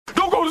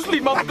to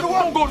sleep, man.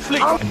 Don't go to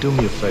sleep. And do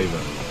me a favor.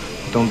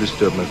 Don't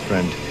disturb my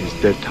friend. He's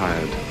dead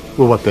tired.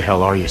 Well, what the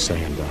hell are you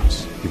saying,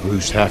 Doss? You've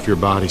lose half your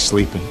body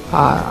sleeping.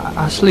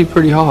 I sleep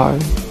pretty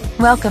hard.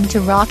 Welcome to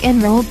Rock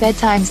and Roll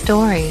Bedtime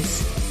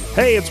Stories.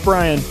 Hey, it's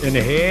Brian. And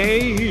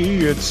hey,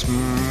 it's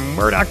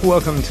Murdoch.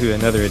 Welcome to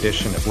another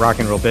edition of Rock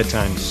and Roll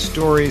Bedtime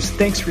Stories.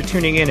 Thanks for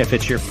tuning in. If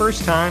it's your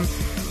first time,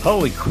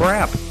 holy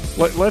crap.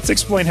 Let's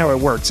explain how it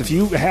works. If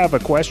you have a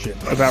question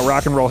about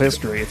rock and roll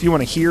history, if you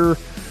want to hear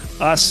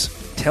us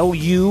tell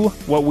you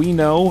what we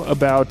know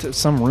about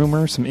some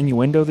rumor, some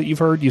innuendo that you've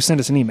heard, you send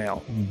us an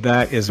email.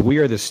 That is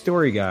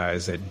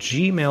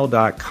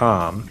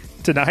wearethestoryguys@gmail.com.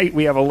 Tonight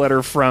we have a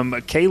letter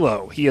from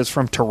Kalo. He is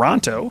from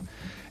Toronto,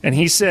 and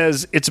he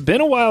says, it's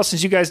been a while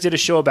since you guys did a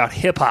show about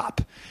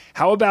hip-hop.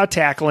 How about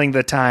tackling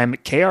the time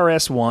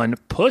KRS One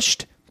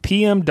pushed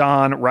PM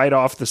Dawn right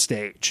off the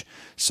stage?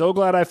 So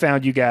glad I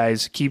found you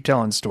guys. Keep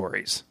telling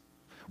stories.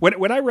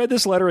 When I read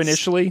this letter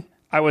initially,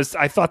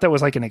 I thought that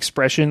was like an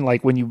expression,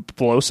 like when you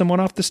blow someone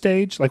off the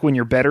stage, like when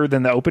you're better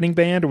than the opening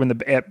band, or when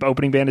the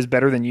opening band is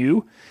better than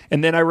you.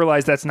 And then I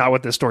realized that's not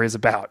what this story is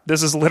about.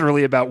 This is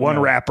literally about one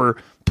rapper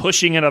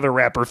pushing another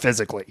rapper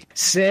physically.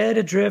 Set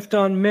adrift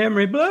on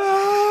memory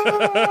blow.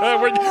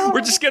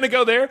 We're just gonna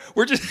go there.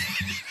 We're just.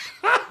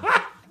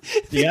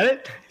 You got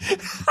it?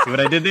 See what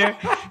I did there?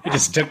 I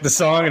just took the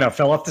song and I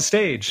fell off the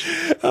stage.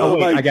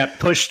 I got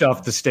pushed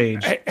off the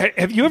stage.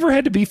 Have you ever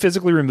had to be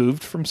physically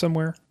removed from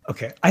somewhere?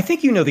 Okay, I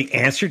think you know the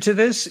answer to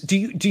this.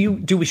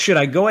 Should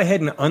I go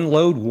ahead and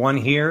unload one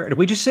here? Or do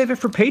we just save it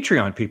for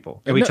Patreon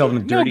people? And we tell them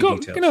the dirty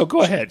details? No,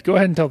 go ahead. Go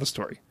ahead and tell the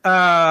story.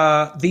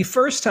 The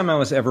first time I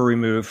was ever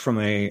removed from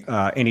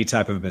any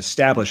type of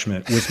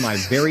establishment was my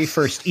very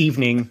first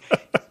evening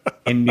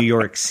in New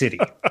York City.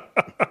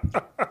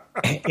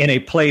 In a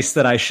place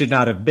that I should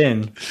not have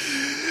been.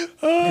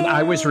 And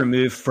I was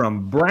removed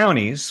from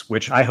Brownies,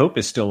 which I hope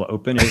is still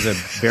open. It was a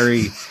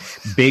very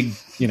big,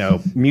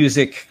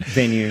 music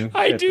venue.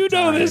 I do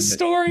know this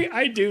story.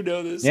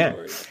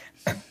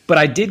 But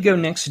I did go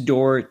next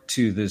door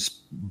to this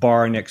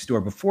bar next door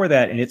before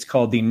that, and it's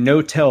called the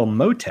No-Tell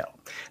Motel.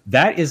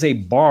 That is a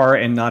bar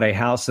and not a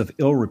house of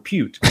ill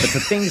repute. But the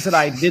things that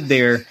I did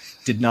there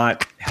did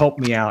not help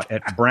me out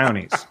at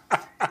Brownies.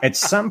 At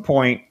some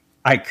point,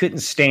 I couldn't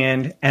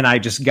stand, and I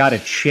just got a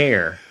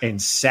chair and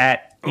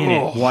sat in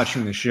it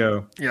watching the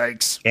show.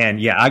 Yikes.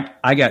 And yeah,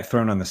 I got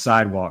thrown on the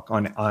sidewalk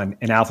on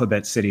in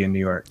Alphabet City in New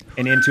York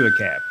and into a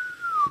cab.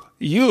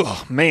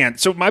 Man.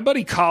 So my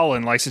buddy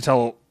Colin likes to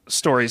tell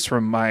stories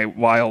from my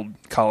wild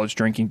college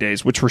drinking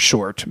days, which were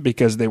short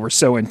because they were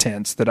so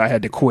intense that I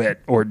had to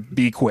quit or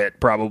be quit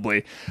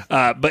probably.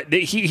 But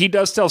he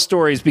does tell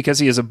stories because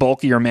he is a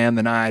bulkier man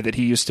than I, that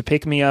he used to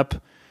pick me up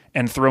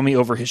and throw me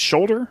over his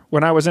shoulder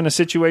when I was in a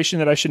situation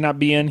that I should not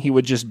be in. He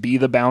would just be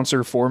the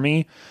bouncer for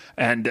me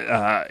and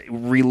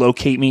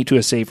relocate me to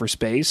a safer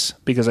space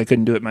because I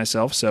couldn't do it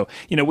myself. So,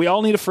 we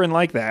all need a friend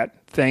like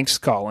that. Thanks,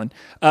 Colin.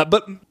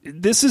 But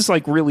this is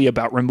like really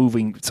about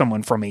removing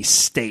someone from a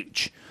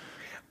stage.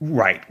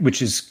 Right,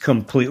 which is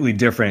completely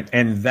different.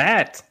 And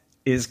that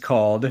is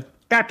called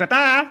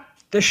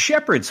the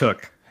shepherd's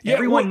hook. Yeah,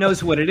 everyone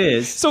knows what it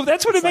is. So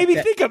that's what it made me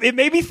think of. It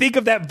made me think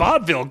of that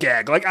vaudeville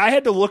gag. Like I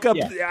had to look up.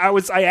 Yeah.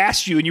 I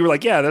asked you, and you were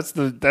like, "Yeah, that's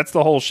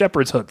the whole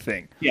shepherd's hook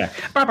thing." Yeah,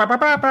 and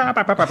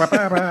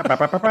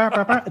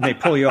they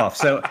pull you off.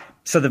 So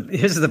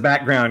here's the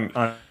background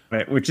on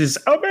it, which is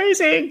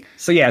amazing.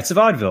 So yeah, it's a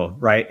vaudeville,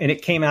 right? And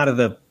it came out of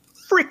the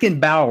freaking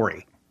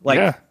Bowery.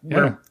 Where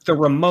the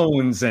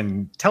Ramones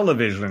and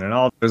Television and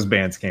all those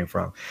bands came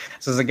from.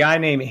 So there's a guy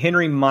named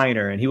Henry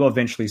Minor, and he will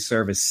eventually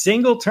serve a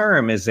single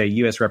term as a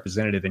U.S.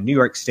 representative in New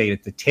York State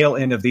at the tail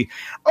end of the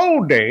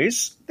old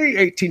days, the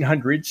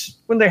 1800s,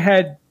 when they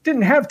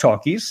didn't have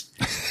talkies.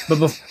 But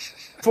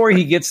before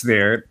he gets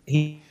there,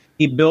 he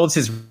builds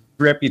his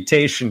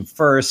reputation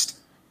first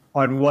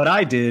on what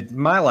I did in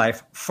my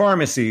life,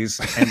 pharmacies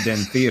and then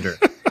theater.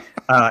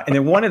 And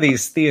then one of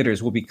these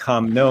theaters will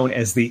become known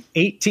as in the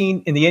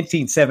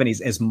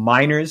 1870s as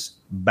Minor's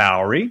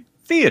Bowery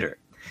Theater.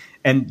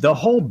 And the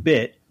whole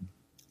bit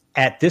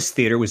at this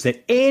theater was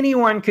that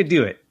anyone could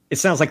do it. It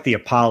sounds like the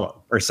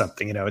Apollo or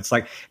something, it's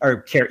like,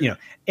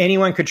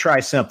 anyone could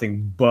try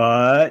something.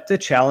 But the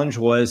challenge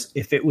was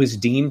if it was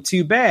deemed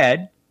too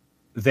bad,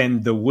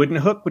 then the wooden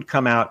hook would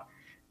come out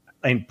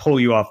and pull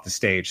you off the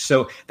stage.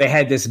 So they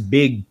had this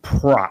big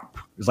prop.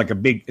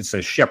 It's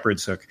a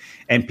shepherd's hook.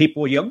 And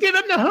people would yell, "Give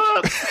him the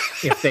hook!"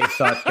 if they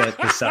thought that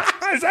this sucked.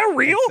 Is that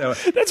real? So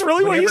that's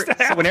really what used to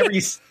happen? So whenever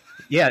give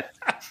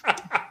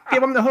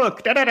him the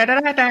hook. I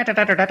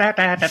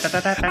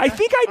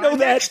think I know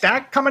that.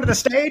 Stack coming to the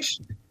stage.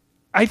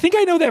 I think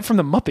I know that from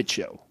the Muppet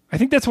Show. I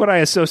think that's what I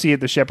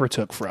associate the shepherd's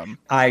hook from.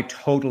 I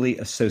totally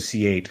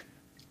associate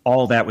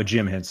all that with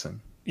Jim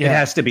Henson. It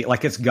has to be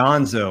like it's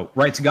Gonzo,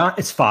 right?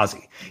 It's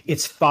Fozzie.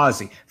 It's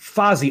Fozzie.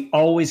 Fozzie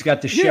always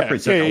got the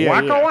shepherds.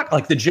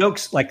 Like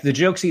the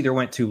jokes either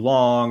went too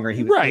long or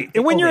he was right.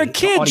 And when you're a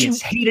kid, you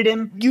hated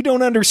him. You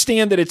don't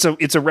understand that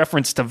it's a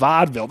reference to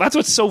vaudeville. That's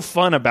what's so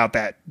fun about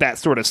that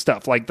sort of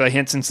stuff, like the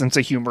hints and sense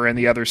of humor and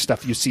the other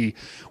stuff you see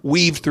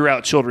weaved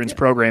throughout children's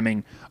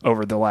programming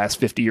over the last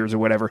 50 years or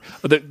whatever.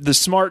 The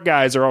smart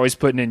guys are always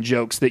putting in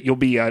jokes that you'll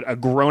be a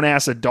grown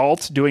ass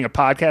adult doing a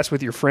podcast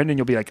with your friend, and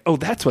you'll be like, "Oh,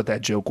 that's what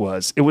that joke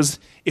was. It was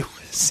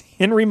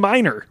Henry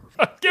Minor.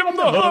 Give him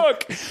the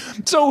hook."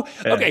 So,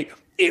 okay,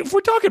 if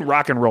we're talking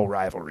rock and roll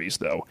rivalries,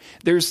 though,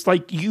 there's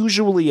like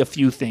usually a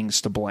few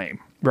things to blame,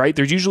 right?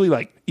 There's usually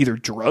like either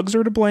drugs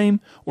are to blame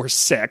or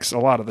sex a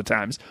lot of the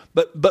times.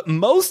 But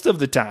most of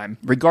the time,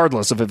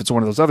 regardless of if it's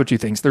one of those other two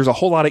things, there's a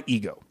whole lot of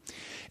ego.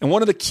 And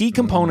one of the key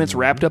components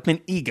wrapped up in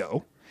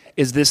ego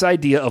is this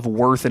idea of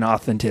worth and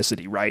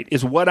authenticity, right?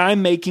 Is what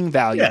I'm making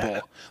valuable,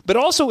 but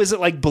also is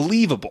it like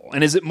believable?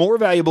 And is it more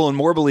valuable and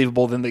more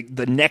believable than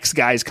the next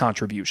guy's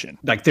contribution?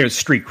 Like there's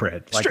street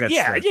cred. Like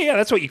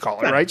that's what you call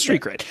it, right?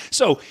 Street cred.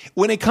 So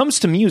when it comes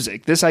to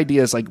music, this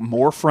idea is like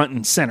more front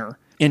and center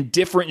in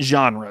different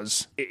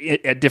genres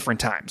at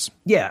different times.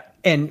 Yeah.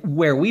 And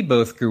where we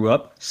both grew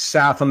up,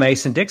 south of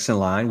Mason-Dixon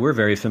line, we're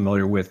very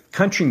familiar with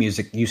country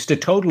music used to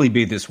totally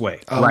be this way,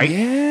 right?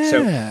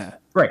 Yeah.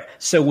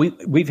 So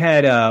we've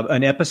had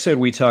an episode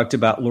we talked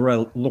about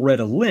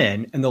Loretta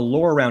Lynn, and the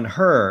lore around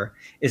her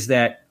is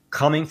that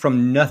coming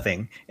from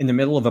nothing in the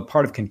middle of a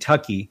part of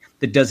Kentucky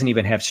that doesn't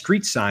even have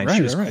street signs,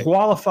 she was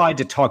qualified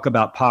to talk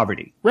about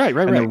poverty. And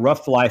the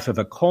rough life of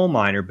a coal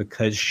miner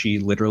because she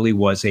literally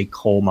was a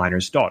coal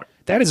miner's daughter.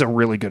 That is a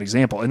really good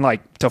example. And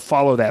like to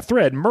follow that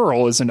thread,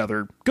 Merle is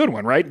another good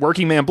one, right?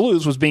 Working Man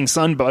Blues was being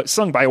sung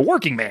by a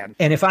working man.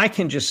 And if I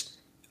can just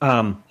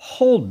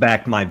hold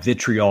back my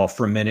vitriol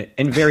for a minute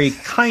and very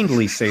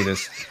kindly say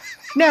this.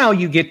 Now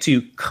you get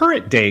to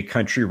current day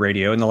country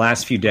radio in the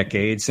last few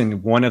decades,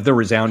 and one of the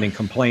resounding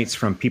complaints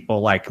from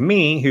people like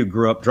me who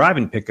grew up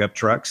driving pickup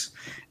trucks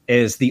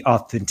is the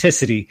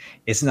authenticity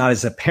is not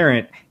as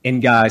apparent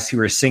in guys who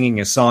are singing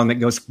a song that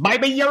goes,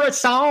 "Baby, you're a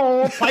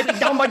song, play the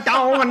dumb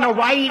on the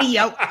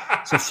radio."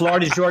 So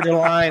Florida Georgia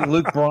Line,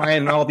 Luke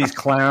Bryan, and all these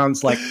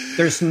clowns, like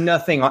there's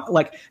nothing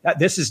like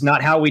this is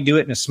not how we do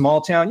it in a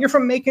small town. You're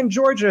from Macon,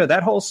 Georgia.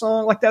 That whole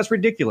song, like that's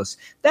ridiculous.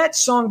 That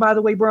song, by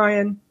the way,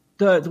 Brian,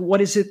 what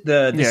is it?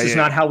 This is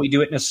not how we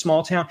do it in a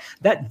small town.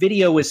 That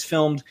video was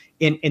filmed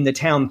in the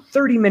town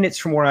 30 minutes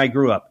from where I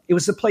grew up. It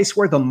was the place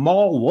where the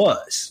mall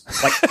was,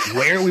 like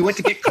where we went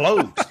to get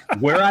clothes,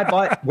 where I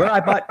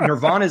bought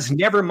Nirvana's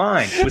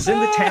Nevermind was in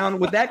the town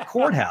with that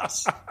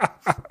courthouse.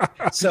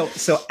 So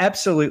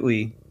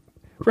absolutely.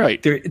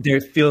 Right.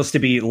 There feels to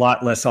be a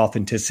lot less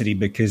authenticity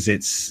because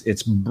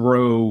it's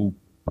bro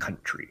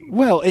country.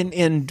 Well,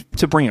 and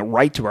to bring it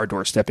right to our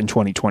doorstep in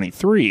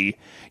 2023,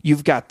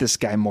 you've got this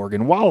guy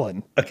Morgan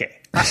Wallen. Okay,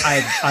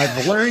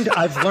 I've learned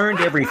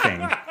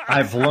everything.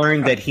 I've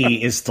learned that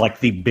he is like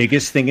the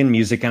biggest thing in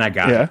music, and I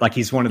got it. Like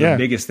he's one of the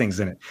biggest things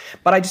in it.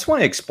 But I just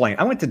want to explain.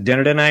 I went to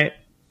dinner tonight,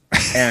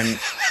 and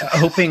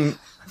hoping,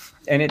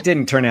 and it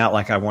didn't turn out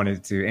like I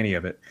wanted to any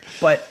of it.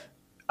 But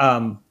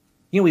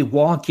we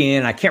walk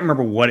in. I can't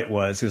remember what it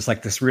was. It was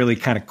like this really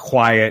kind of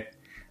quiet,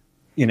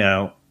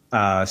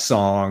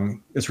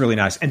 song. It's really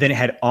nice. And then it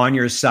had "On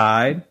Your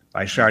Side"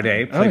 by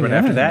Sade played right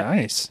after that.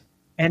 Nice.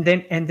 And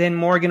then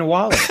Morgan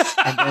Wallen.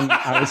 And then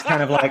I was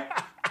kind of like,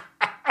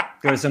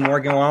 there's a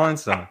Morgan Wallen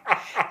song.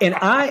 And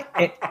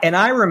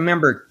I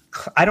remember,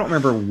 I don't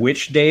remember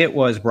which day it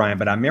was, Brian,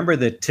 but I remember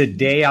that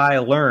today I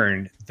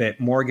learned that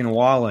Morgan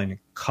Wallen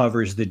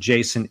covers the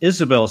Jason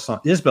Isbell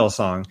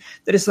song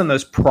that is the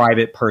most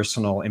private,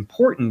 personal,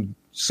 important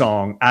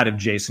song out of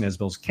Jason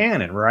Isbell's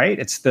canon, right?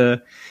 It's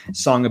the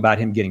song about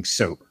him getting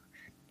sober.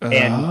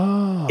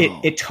 And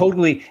it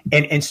totally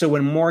and so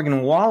when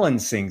Morgan Wallen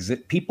sings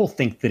it, people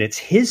think that it's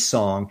his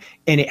song,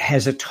 and it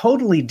has a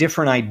totally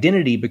different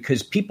identity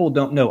because people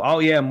don't know. Oh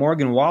yeah,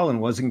 Morgan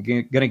Wallen wasn't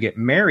going to get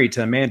married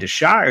to Amanda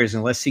Shires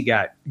unless he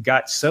got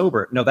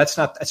sober. No, that's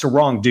a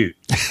wrong dude.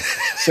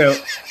 So,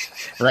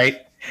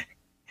 right.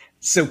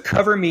 So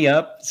 "Cover Me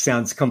Up"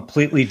 sounds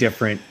completely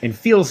different and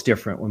feels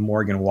different when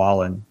Morgan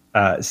Wallen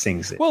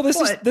sings it. Well,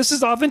 this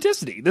is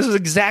authenticity. This is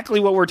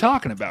exactly what we're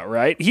talking about,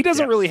 right? He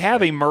doesn't really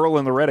have a Merle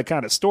and Loretta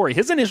kind of story.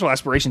 His initial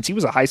aspirations, he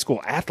was a high school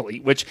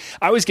athlete, which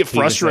I always get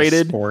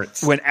frustrated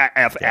when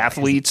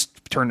athletes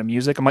turn to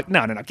music. I'm like,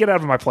 no, get out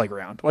of my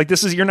playground. Like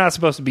you're not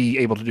supposed to be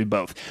able to do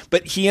both.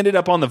 But he ended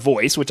up on The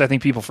Voice, which I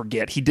think people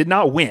forget. He did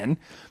not win,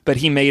 but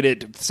he made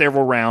it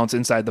several rounds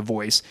inside The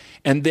Voice.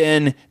 And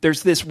then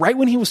there's this, right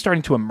when he was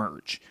starting to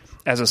emerge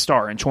as a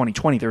star in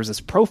 2020, there was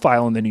this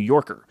profile in The New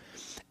Yorker.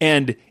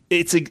 And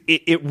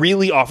it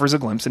really offers a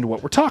glimpse into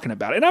what we're talking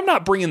about. And I'm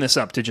not bringing this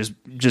up to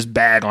just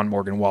bag on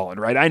Morgan Wallen,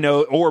 right? I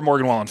know, or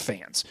Morgan Wallen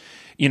fans.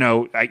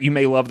 You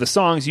may love the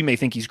songs, you may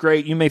think he's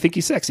great, you may think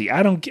he's sexy.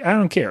 I don't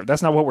care.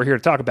 That's not what we're here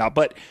to talk about.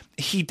 But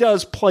he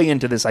does play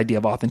into this idea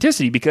of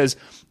authenticity because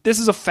this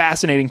is a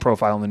fascinating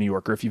profile in The New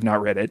Yorker if you've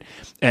not read it.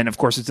 And of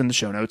course, it's in the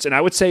show notes. And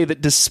I would say that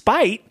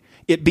despite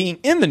it being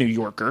in the New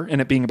Yorker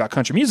and it being about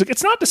country music,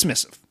 it's not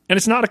dismissive and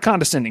it's not a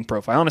condescending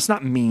profile and it's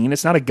not mean.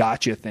 It's not a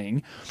gotcha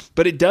thing,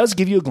 but it does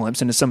give you a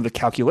glimpse into some of the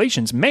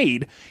calculations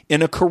made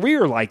in a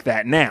career like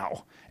that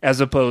now, as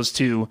opposed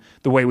to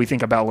the way we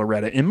think about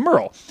Loretta and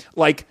Merle.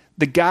 Like,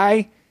 the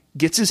guy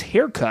gets his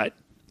hair cut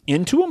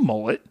into a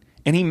mullet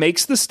and he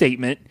makes the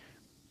statement,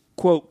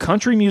 quote,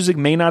 country music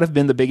may not have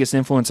been the biggest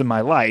influence in my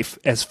life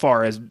as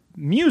far as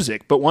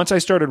music, but once I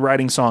started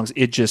writing songs,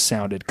 it just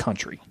sounded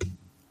country.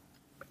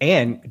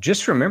 And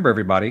just remember,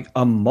 everybody,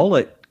 a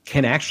mullet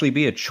can actually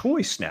be a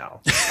choice now.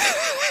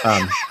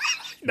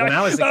 When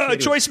I was a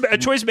kid, a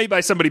choice made by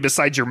somebody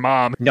besides your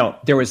mom. No,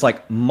 there was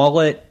like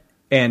mullet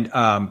and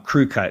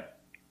crew cut,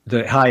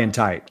 the high and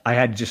tight. I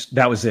had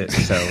that was it.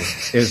 So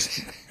it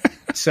was.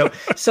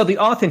 So the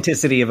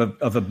authenticity of a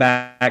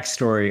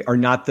backstory are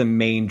not the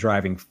main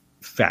driving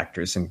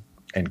factors in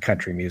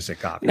country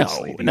music,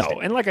 obviously. No.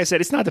 And like I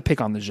said, it's not to pick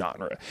on the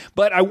genre,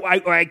 but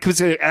because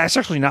it's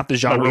actually not the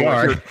genre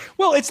we're here.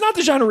 Well, it's not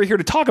the genre we're here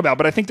to talk about,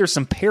 but I think there's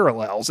some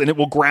parallels, and it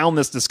will ground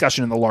this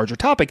discussion in the larger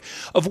topic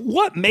of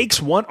what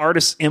makes one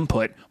artist's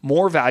input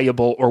more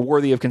valuable or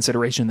worthy of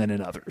consideration than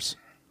in others.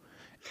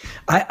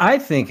 I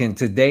think in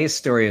today's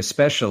story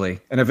especially,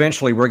 and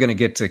eventually we're going to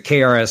get to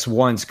KRS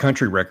One's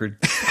country record.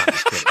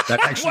 That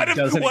actually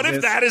doesn't what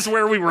if that is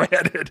where we were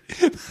headed?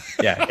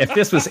 Yeah, if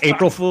this was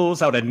April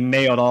Fool's, I would have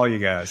nailed all you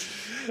guys.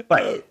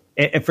 But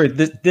for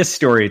this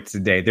story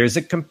today, there's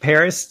a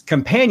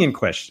companion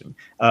question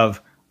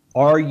of,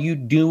 are you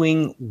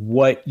doing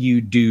what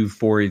you do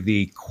for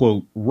the,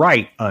 quote,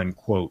 right,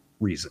 unquote,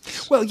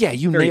 reasons? Well, yeah,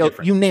 you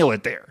nail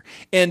it there.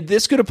 And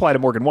this could apply to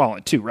Morgan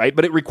Wallen too, right?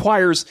 But it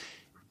requires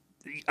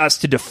us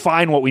to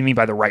define what we mean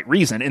by the right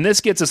reason. And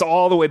this gets us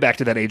all the way back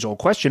to that age-old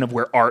question of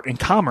where art and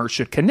commerce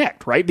should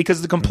connect, right?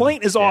 Because the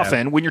complaint is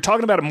often, when you're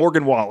talking about a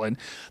Morgan Wallen,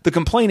 the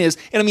complaint is,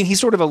 and I mean, he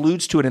sort of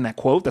alludes to it in that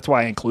quote. That's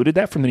why I included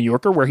that from the New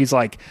Yorker, where he's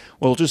like,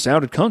 well, it just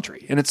sounded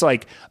country. And it's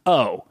like,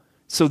 oh,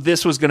 so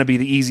this was going to be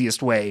the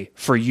easiest way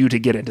for you to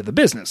get into the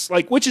business,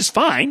 like, which is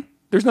fine.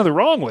 There's nothing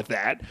wrong with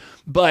that.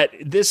 But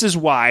this is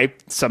why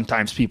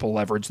sometimes people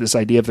leverage this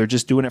idea of they're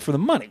just doing it for the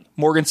money.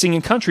 Morgan's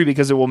singing country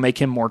because it will make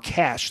him more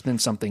cash than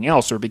something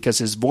else, or because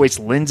his voice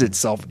lends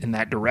itself in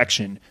that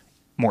direction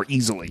more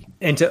easily.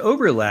 And to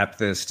overlap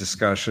this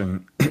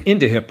discussion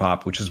into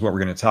hip-hop, which is what we're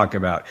going to talk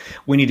about,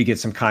 we need to get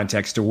some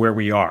context to where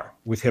we are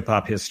with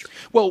hip-hop history.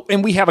 Well,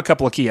 and we have a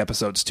couple of key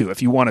episodes, too,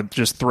 if you want to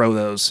just throw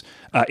those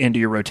into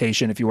your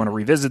rotation, if you want to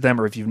revisit them,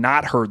 or if you've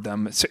not heard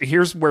them. So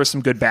here's where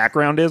some good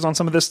background is on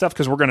some of this stuff,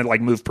 because we're going to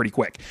move pretty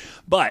quick.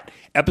 But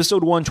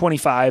episode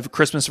 125,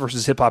 Christmas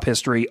versus hip-hop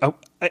history,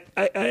 an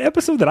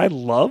episode that I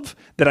love,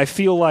 that I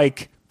feel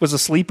like was a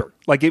sleeper.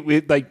 But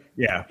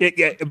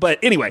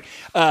anyway,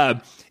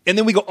 and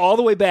then we go all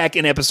the way back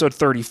in episode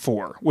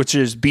 34, which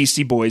is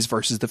Beastie Boys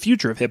versus the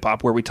future of hip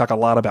hop, where we talk a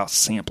lot about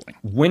sampling.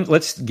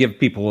 Let's give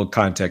people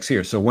context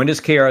here. So when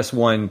does KRS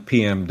One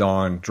PM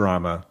Dawn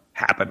drama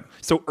happen?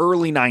 So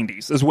early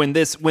 90s is when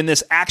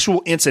this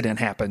actual incident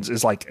happens,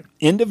 is like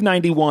end of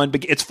 91.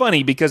 But it's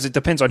funny because it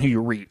depends on who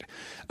you read.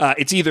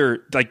 It's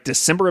either like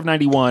December of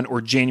 91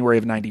 or January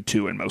of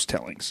 92 in most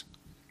tellings.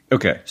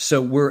 Okay,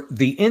 so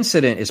the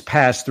incident is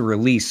past the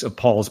release of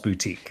Paul's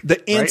Boutique.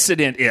 The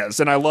incident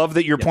is, and I love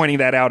that you're pointing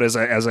that out as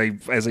a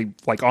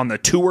like on the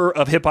tour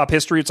of hip hop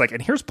history. It's like,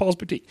 and here's Paul's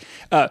Boutique,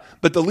 but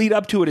the lead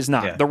up to it is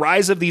not. Yeah. The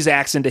rise of these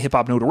acts into hip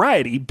hop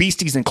notoriety,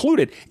 Beasties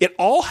included, it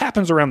all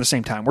happens around the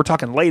same time. We're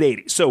talking late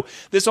 80s, so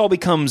this all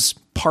becomes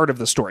part of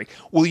the story.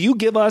 Will you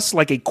give us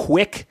like a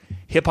quick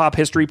hip hop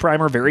history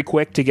primer, very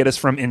quick, to get us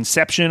from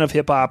inception of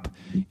hip hop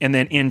and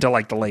then into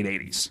like the late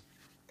 80s?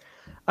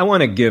 I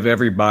want to give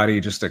everybody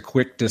just a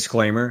quick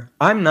disclaimer.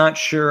 I'm not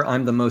sure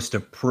I'm the most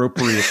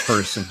appropriate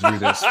person to do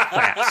this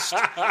fast,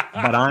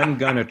 but I'm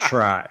going to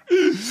try.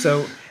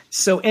 So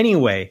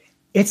anyway,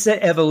 it's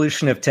the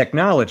evolution of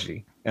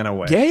technology in a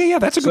way. Yeah.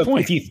 That's a good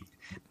point.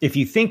 If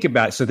you think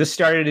about it, so this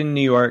started in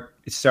New York.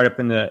 It started up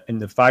in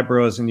the 5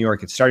 boroughs in New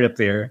York. It started up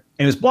there.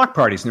 And it was block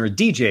parties, and there were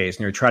DJs, and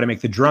they were trying to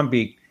make the drum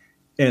beat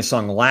in a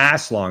song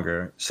last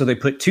longer. So they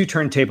put 2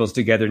 turntables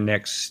together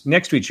next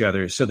to each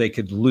other so they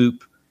could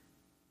loop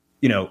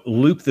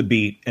the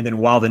beat, and then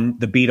while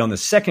the beat on the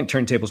second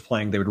turntable is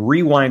playing, they would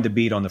rewind the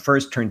beat on the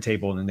first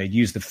turntable, and then they'd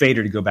use the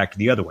fader to go back to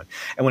the other one.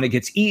 And when it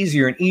gets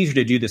easier and easier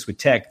to do this with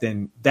tech,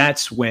 then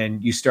that's when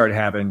you start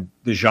having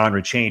the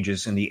genre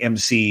changes and the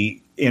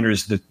MC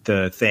enters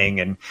the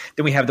thing, and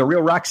then we have the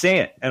real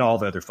Roxanne and all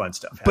the other fun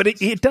stuff happens.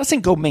 But it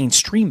doesn't go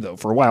mainstream, though,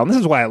 for a while. And this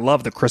is why I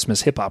love the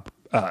Christmas hip-hop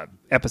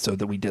episode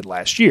that we did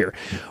last year,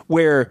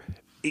 where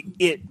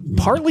it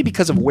partly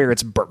because of where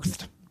it's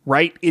birthed,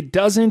 right? It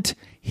doesn't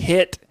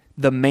hit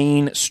the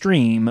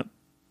mainstream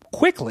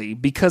quickly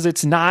because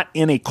it's not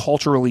in a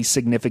culturally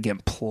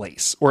significant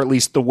place, or at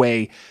least the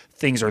way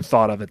things are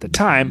thought of at the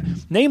time.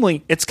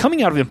 Namely, it's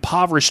coming out of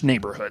impoverished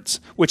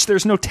neighborhoods, which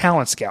there's no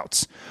talent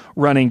scouts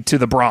running to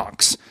the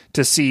Bronx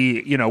to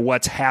see,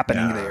 what's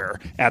happening there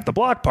at the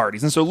block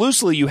parties. And so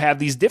loosely, you have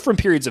these different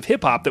periods of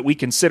hip hop that we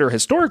consider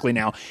historically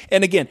now.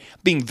 And again,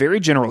 being very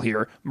general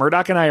here,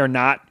 Murdoch and I are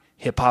not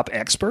hip hop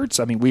experts.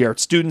 I mean, we are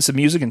students of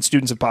music and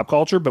students of pop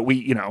culture, but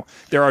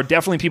there are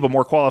definitely people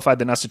more qualified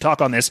than us to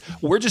talk on this.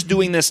 We're just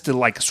doing this to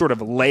like sort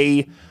of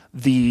lay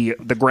the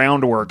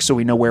groundwork so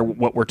we know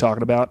what we're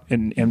talking about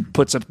and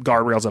put some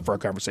guardrails up for our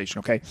conversation.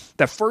 Okay.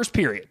 That first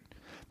period,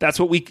 that's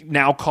what we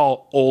now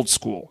call old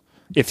school.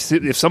 If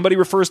somebody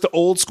refers to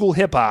old school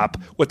hip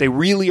hop, what they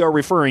really are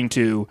referring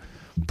to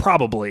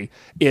probably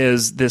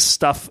is this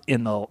stuff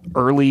in the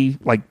early,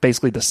 like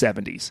basically the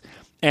 70s.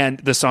 And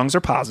the songs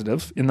are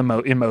positive in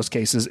most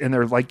cases, and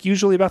they're like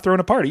usually about throwing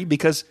a party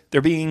because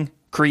they're being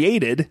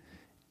created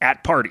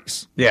at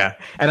parties. Yeah.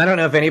 And I don't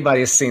know if anybody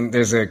has seen,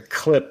 there's a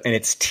clip and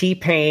it's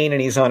T-Pain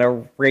and he's on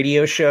a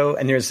radio show,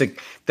 and there's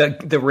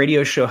the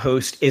radio show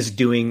host is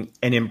doing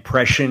an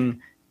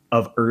impression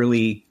of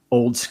early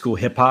old school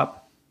hip hop.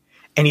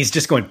 And he's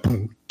just going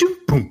boom, doom,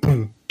 boom,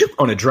 boom, doom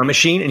on a drum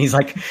machine. And he's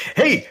like,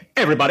 hey,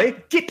 everybody,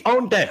 get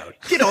on down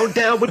with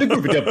the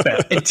groovy dub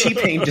band. And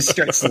T-Pain just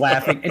starts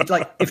laughing. It's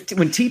like,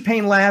 when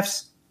T-Pain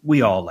laughs,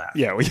 we all laugh.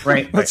 Yeah.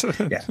 Right?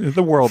 Yeah.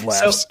 The world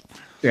laughs.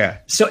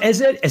 So as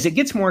it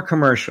gets more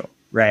commercial,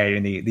 right,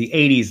 in the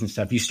 80s and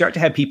stuff, you start to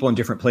have people in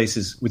different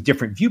places with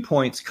different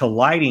viewpoints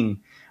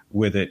colliding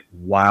with it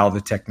while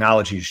the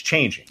technology is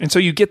changing. And so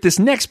you get this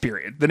next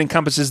period that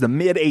encompasses the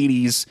mid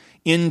 80s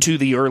into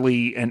the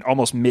early and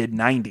almost mid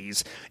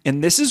 90s.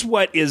 And this is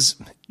what is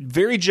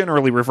very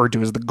generally referred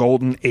to as the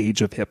golden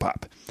age of hip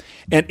hop.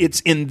 And it's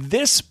in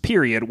this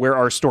period where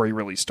our story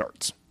really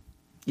starts.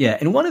 Yeah,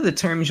 and one of the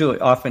terms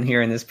you'll often hear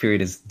in this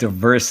period is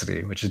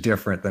diversity, which is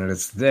different than it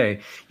is today.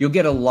 You'll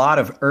get a lot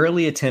of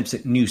early attempts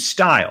at new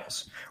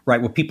styles,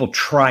 right, where people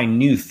try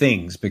new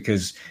things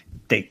because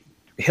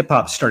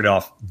hip-hop started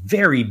off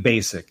very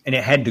basic, and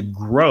it had to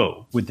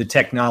grow with the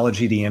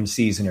technology, the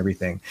MCs, and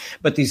everything.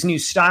 But these new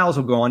styles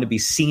will go on to be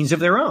scenes of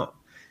their own.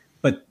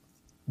 But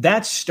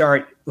let's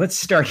start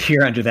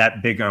here under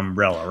that big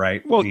umbrella,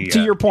 right? Well,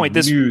 to your point,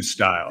 this new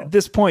style.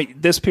 This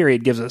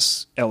period gives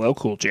us LL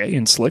Cool J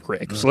and Slick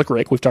Rick. Mm. Slick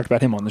Rick, we've talked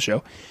about him on the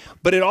show.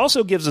 But it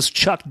also gives us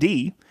Chuck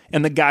D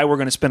and the guy we're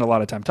going to spend a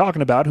lot of time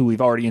talking about, who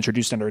we've already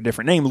introduced under a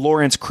different name,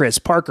 Lawrence Chris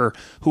Parker,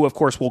 who, of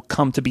course, will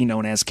come to be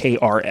known as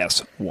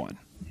KRS One.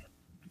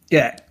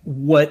 Yeah,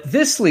 what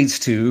this leads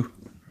to,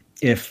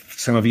 if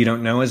some of you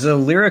don't know, is a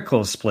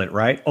lyrical split,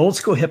 right? Old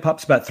school hip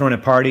hop's about throwing a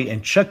party,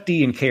 and Chuck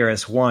D and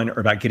KRS One are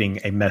about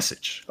getting a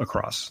message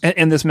across.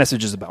 And this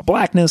message is about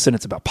blackness, and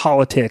it's about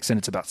politics, and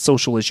it's about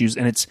social issues,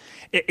 and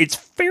it's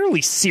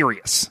fairly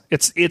serious.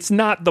 It's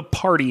not the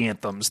party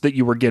anthems that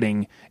you were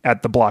getting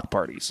at the block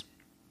parties.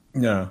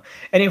 No,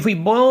 and if we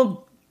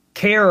boiled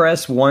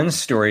KRS One's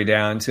story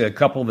down to a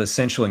couple of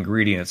essential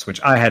ingredients,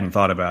 which I hadn't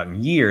thought about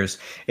in years,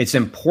 it's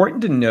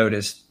important to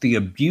notice the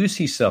abuse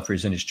he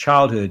suffers in his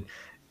childhood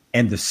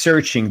and the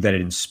searching that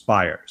it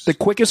inspires. The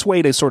quickest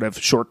way to sort of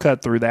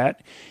shortcut through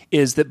that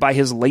is that by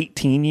his late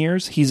teen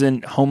years, he's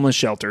in homeless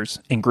shelters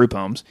and group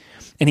homes,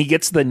 and he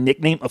gets the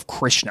nickname of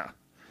Krishna.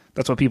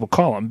 That's what people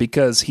call him,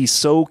 because he's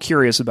so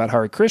curious about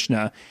Hare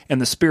Krishna and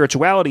the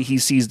spirituality he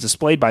sees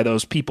displayed by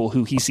those people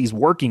who he sees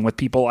working with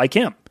people like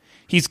him.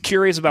 He's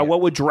curious about what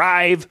would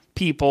drive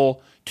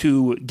people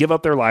to give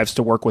up their lives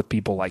to work with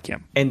people like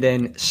him. And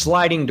then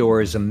Sliding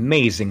Door is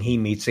amazing. He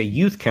meets a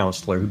youth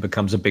counselor who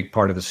becomes a big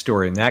part of the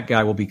story, and that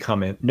guy will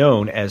become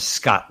known as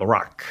Scott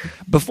LaRock.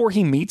 Before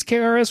he meets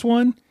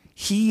KRS-One,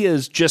 he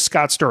is just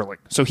Scott Sterling.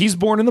 So he's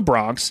born in the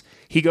Bronx.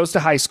 He goes to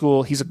high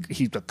school. He's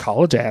a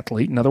college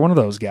athlete, another one of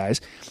those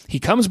guys.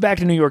 He comes back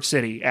to New York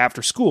City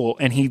after school,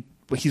 and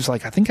he's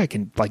like, I think I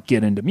can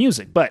get into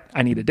music, but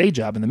I need a day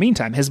job in the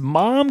meantime. His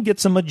mom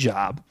gets him a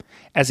job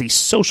as a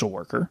social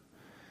worker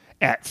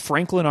at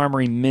Franklin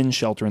Armory Men's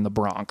Shelter in the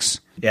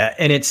Bronx. Yeah,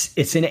 and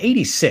it's in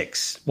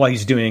 86 while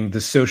he's doing the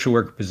social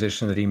worker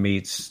position that he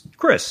meets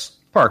Chris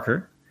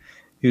Parker,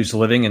 who's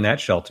living in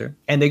that shelter.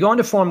 And they go on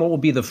to form what will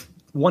be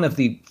one of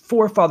the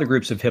forefather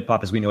groups of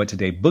hip-hop as we know it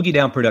today, Boogie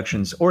Down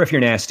Productions, or if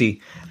you're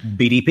nasty,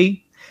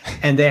 BDP.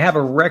 And they have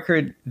a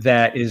record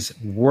that is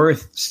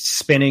worth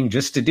spinning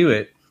just to do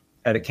it.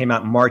 And it came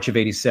out in March of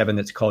 87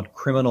 that's called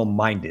Criminal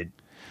Minded.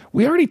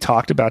 We already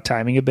talked about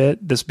timing a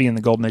bit, this being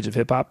the golden age of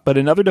hip-hop, but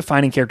another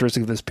defining characteristic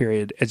of this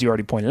period, as you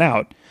already pointed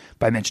out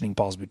by mentioning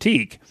Paul's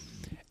Boutique,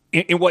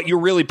 and what you're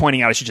really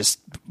pointing out, I should just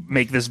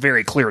make this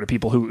very clear to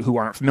people who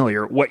aren't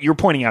familiar, what you're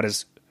pointing out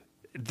is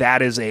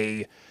that is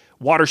a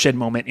watershed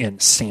moment in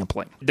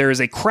sampling. There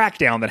is a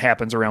crackdown that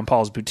happens around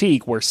Paul's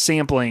Boutique where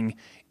sampling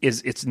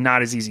it's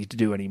not as easy to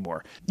do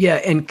anymore. Yeah,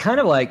 and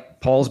kind of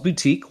like Paul's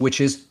Boutique, which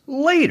is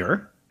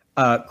later,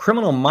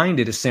 Criminal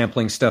Minded is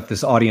sampling stuff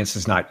this audience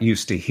is not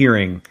used to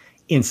hearing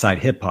inside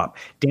hip-hop.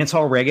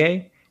 Dancehall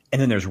reggae,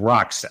 and then there's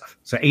rock stuff.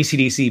 So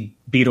AC/DC,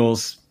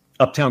 Beatles,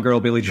 Uptown Girl,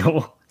 Billy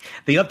Joel.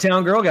 The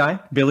Uptown Girl guy,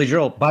 Billy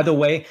Joel. By the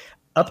way,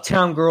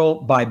 Uptown Girl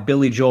by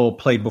Billy Joel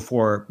played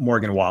before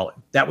Morgan Wallen.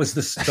 That was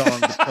the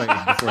song that played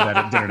before that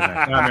at dinner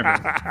tonight. I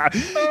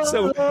remember.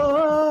 So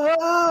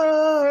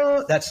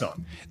that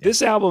song.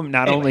 This album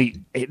not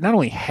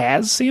only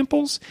has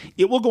samples,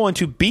 it will go on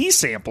to be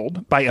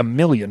sampled by a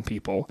million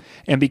people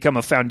and become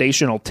a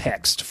foundational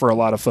text for a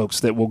lot of folks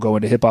that will go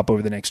into hip hop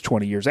over the next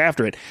 20 years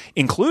after it,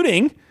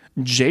 including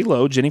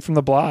J-Lo, Jenny from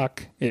the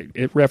Block,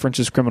 it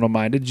references Criminal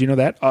Minded. Did you know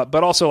that?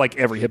 But also like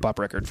every hip-hop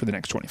record for the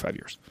next 25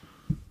 years.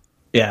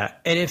 Yeah,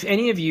 and if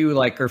any of you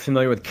are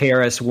familiar with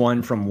KRS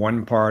One from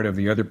one part of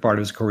the other part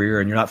of his career,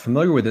 and you're not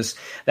familiar with this,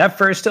 that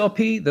first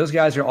LP, those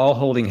guys are all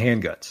holding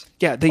handguns.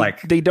 Yeah,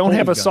 they don't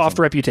have a soft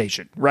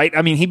reputation, right?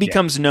 I mean, he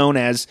becomes known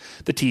as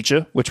the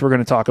teacher, which we're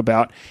going to talk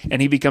about,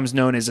 and he becomes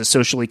known as a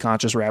socially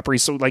conscious rapper.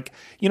 So,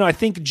 I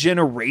think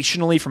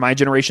generationally, for my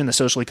generation, the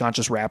socially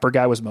conscious rapper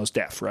guy was Mos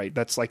Def, right?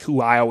 That's like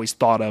who I always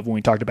thought of when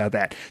we talked about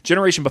that.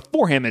 Generation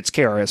before him, it's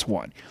KRS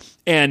One,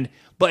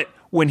 but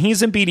when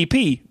he's in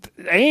BDP,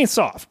 they ain't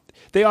soft.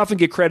 They often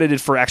get credited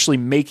for actually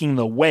making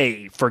the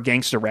way for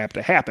gangster rap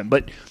to happen.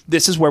 But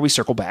this is where we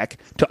circle back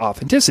to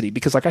authenticity.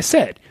 Because like I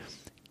said,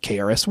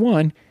 KRS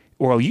One,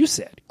 or you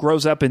said,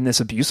 grows up in this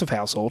abusive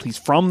household. He's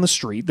from the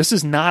street. This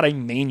is not a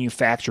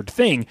manufactured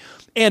thing.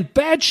 And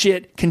bad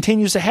shit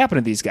continues to happen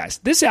to these guys.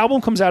 This album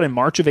comes out in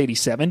March of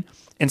 87,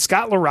 and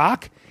Scott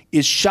LaRock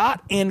is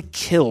shot and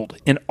killed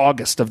in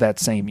August of that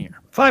same year.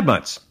 5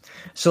 months.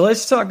 So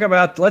let's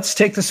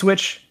take the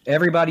switch.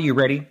 Everybody, you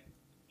ready?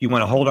 You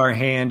want to hold our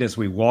hand as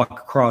we walk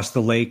across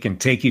the lake and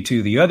take you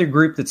to the other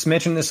group that's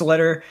mentioned in this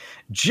letter.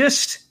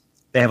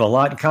 They have a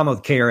lot in common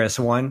with KRS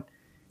One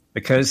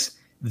because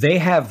they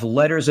have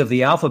letters of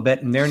the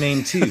alphabet in their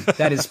name too.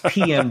 That is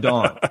PM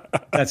Dawn.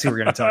 That's who we're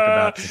going to talk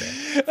about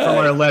today from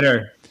our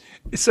letter.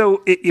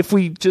 So if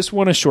we just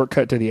want a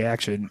shortcut to the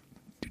action,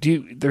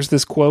 there's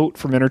this quote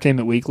from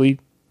Entertainment Weekly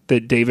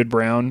that David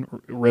Brown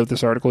wrote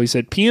this article. He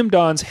said, PM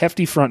Dawn's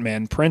hefty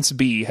frontman, Prince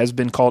B, has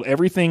been called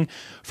everything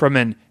from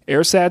an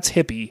ersatz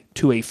hippie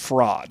to a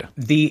fraud.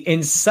 The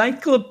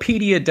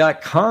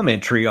encyclopedia.com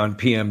entry on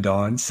PM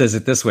Dawn says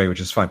it this way,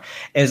 which is fun.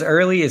 As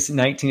early as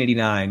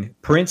 1989,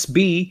 Prince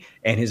B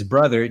and his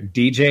brother,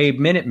 DJ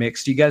Minute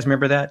Mix, do you guys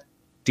remember that?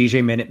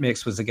 DJ Minute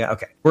Mix was the guy.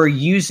 Okay. Were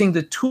using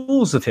the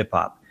tools of hip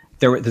hop.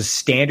 There were the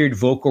standard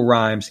vocal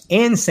rhymes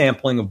and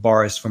sampling of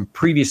bars from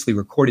previously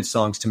recorded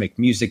songs to make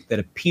music that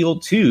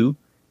appealed to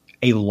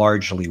a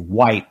largely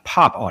white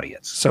pop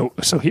audience. So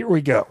here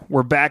we go.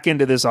 We're back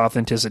into this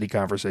authenticity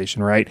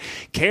conversation, right?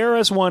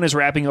 KRS One is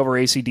rapping over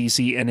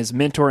AC/DC, and his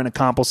mentor and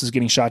accomplice is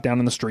getting shot down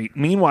in the street.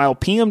 Meanwhile,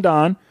 PM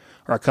Dawn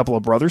are a couple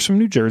of brothers from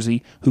New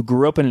Jersey who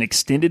grew up in an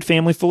extended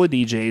family full of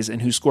DJs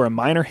and who score a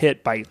minor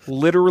hit by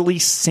literally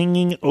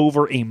singing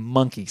over a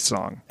monkey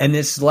song. And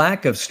this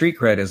lack of street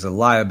cred is a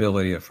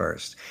liability at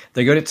first.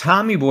 They go to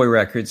Tommy Boy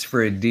Records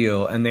for a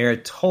deal, and they're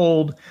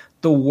told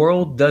the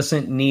world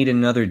doesn't need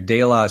another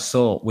De La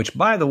Soul, which,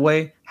 by the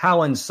way,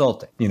 how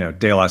insulting.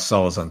 De La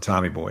Soul is on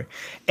Tommy Boy.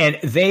 And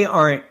they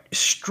aren't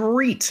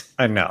street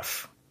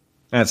enough.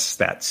 That's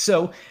that.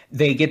 So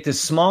they get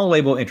this small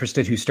label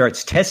interested who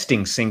starts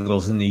testing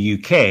singles in the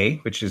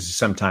UK, which is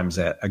sometimes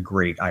a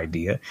great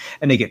idea.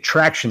 And they get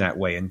traction that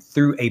way. And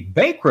through a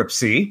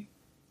bankruptcy,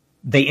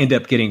 they end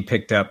up getting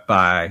picked up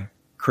by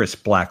Chris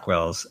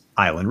Blackwell's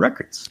Island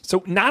Records.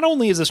 So not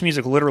only is this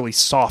music literally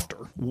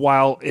softer,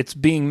 while it's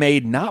being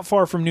made not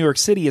far from New York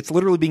City, it's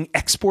literally being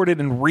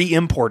exported and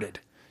re-imported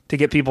to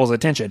get people's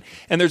attention.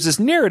 And there's this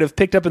narrative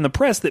picked up in the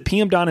press that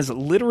PM Dawn is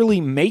literally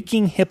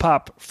making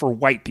hip-hop for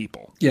white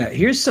people. Yeah,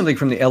 here's something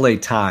from the LA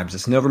Times.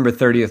 It's November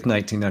 30th,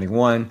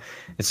 1991.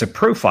 It's a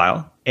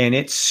profile, and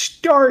it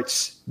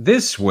starts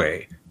this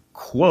way,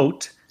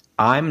 quote,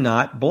 "I'm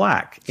not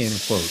black," end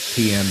quote.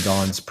 PM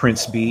Dawn's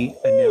Prince B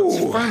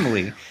announced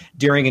firmly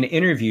during an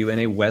interview in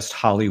a West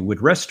Hollywood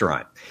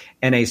restaurant.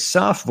 And a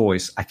soft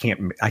voice, I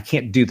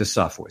can't do the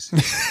soft voice.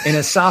 In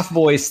a soft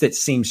voice that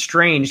seems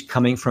strange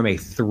coming from a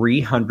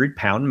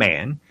 300-pound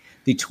man,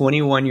 the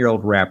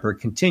 21-year-old rapper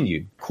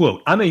continued,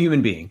 quote, "I'm a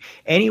human being.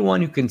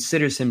 Anyone who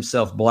considers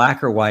himself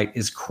black or white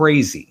is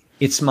crazy.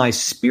 It's my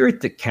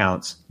spirit that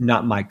counts,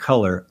 not my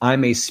color.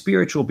 I'm a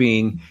spiritual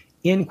being,"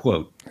 end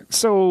quote.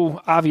 So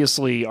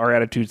obviously our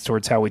attitudes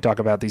towards how we talk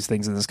about these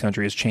things in this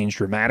country has changed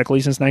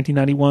dramatically since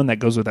 1991. That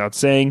goes without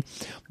saying.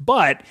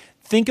 But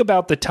think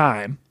about the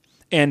time.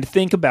 And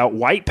think about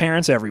white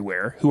parents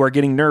everywhere who are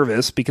getting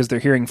nervous because they're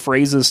hearing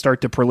phrases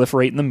start to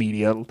proliferate in the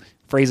media,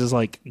 phrases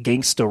like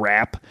gangsta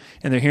rap,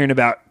 and they're hearing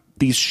about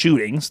these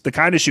shootings, the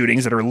kind of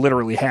shootings that are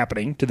literally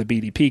happening to the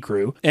BDP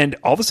crew. And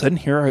all of a sudden,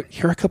 here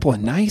are a couple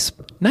of nice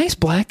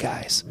black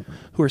guys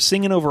who are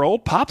singing over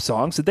old pop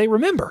songs that they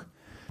remember.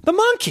 The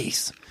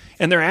Monkees.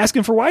 And they're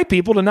asking for white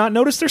people to not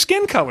notice their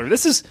skin color.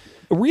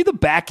 Read the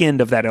back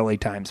end of that LA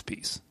Times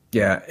piece.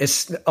 Yeah,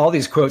 it's all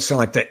these quotes sound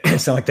like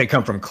they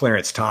come from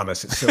Clarence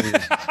Thomas. It's so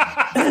weird.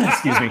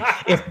 Excuse me.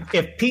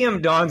 If PM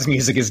Dawn's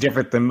music is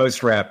different than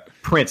most rap,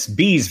 Prince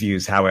B's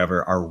views,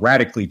 however, are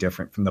radically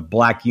different from the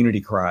black unity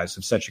cries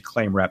of such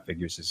acclaimed rap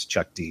figures as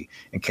Chuck D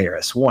and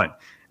KRS One.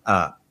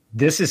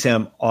 This is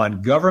him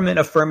on government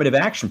affirmative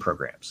action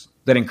programs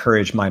that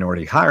encourage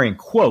minority hiring.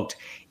 Quote,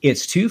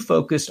 "It's too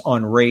focused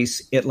on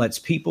race. It lets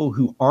people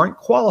who aren't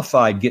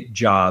qualified get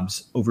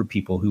jobs over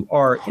people who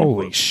are."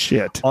 Holy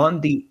shit.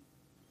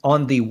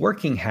 On the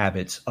working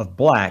habits of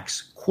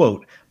blacks,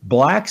 quote,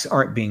 Blacks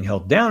aren't being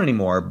held down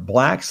anymore.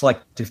 Blacks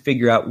like to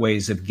figure out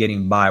ways of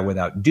getting by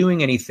without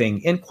doing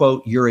anything. End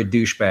quote. You're a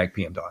douchebag,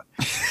 PM Dawn.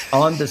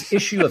 On this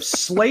issue of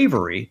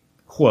slavery,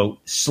 quote,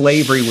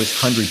 slavery was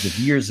hundreds of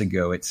years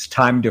ago. It's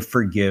time to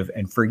forgive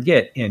and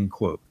forget, end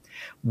quote.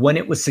 When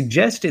it was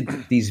suggested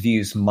that these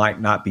views might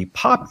not be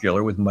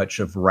popular with much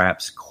of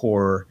rap's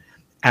core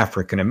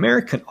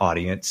African-American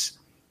audience,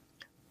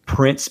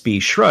 Prince B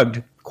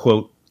shrugged,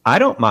 quote, I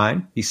don't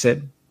mind, he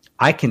said.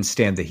 I can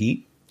stand the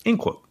heat, end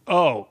quote.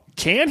 Oh,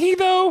 can he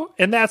though?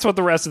 And that's what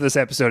the rest of this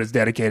episode is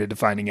dedicated to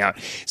finding out.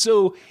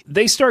 So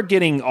they start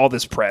getting all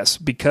this press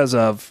because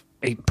of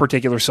a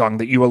particular song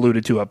that you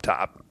alluded to up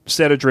top,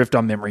 Set Adrift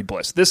on Memory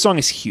Bliss. This song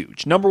is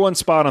huge. #1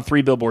 spot on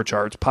 3 Billboard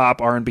charts,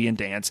 pop, R&B, and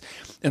dance.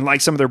 And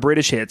like some of their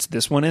British hits,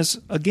 this one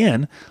is,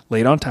 again,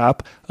 laid on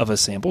top of a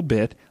sampled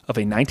bit of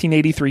a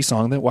 1983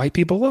 song that white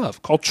people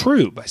love, called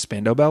True by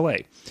Spandau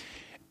Ballet.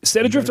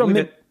 Set Adrift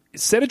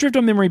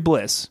on Memory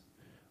Bliss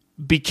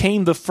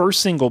became the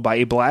first single by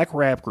a black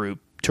rap group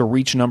to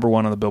reach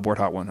 #1 on the Billboard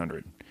Hot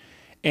 100.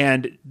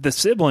 And the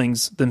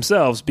siblings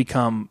themselves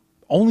become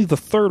only the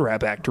third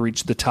rap act to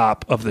reach the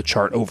top of the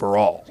chart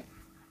overall.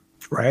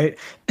 Right.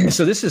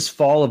 So this is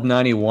fall of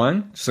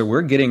 91. So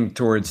we're getting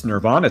towards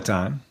Nirvana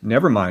time,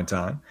 Nevermind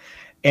time.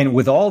 And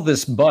with all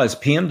this buzz,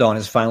 PM Dawn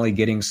is finally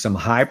getting some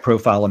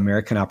high-profile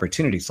American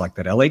opportunities, like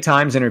that LA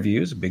Times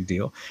interview is a big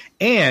deal,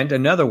 and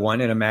another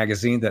one in a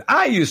magazine that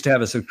I used to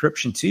have a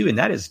subscription to, and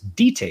that is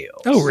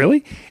Details. Oh,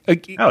 really? Oh,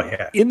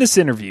 yeah. In this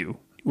interview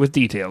with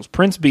Details,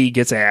 Prince B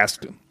gets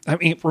asked, I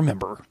mean,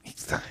 remember,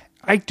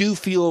 I do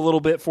feel a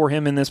little bit for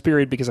him in this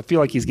period because I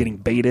feel like he's getting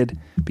baited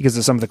because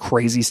of some of the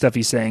crazy stuff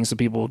he's saying, so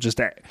people just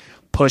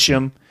push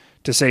him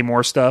to say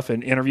more stuff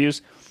in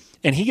interviews.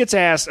 And he gets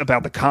asked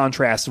about the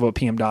contrast of what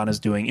PM Dawn is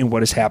doing and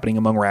what is happening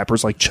among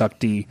rappers like Chuck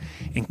D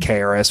and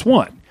KRS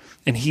One.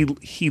 And he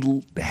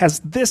has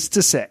this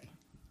to say.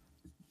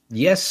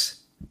 Yes,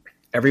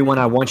 everyone,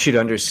 I want you to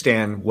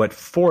understand what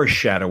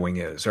foreshadowing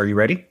is. Are you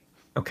ready?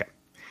 Okay.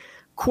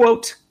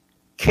 Quote,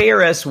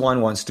 KRS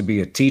One wants to be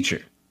a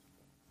teacher.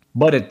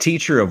 But a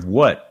teacher of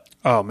what?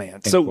 Oh,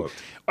 man. So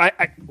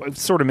I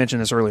sort of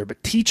mentioned this earlier,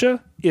 but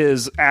Teacher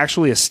is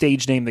actually a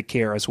stage name that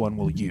KRS One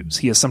will use.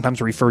 He is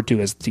sometimes referred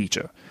to as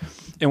Teacher.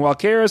 And while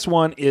KRS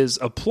One is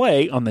a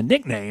play on the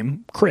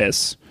nickname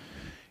Chris,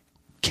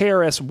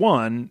 KRS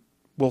One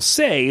will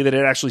say that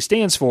it actually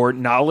stands for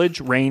Knowledge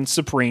Reigns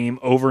Supreme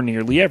Over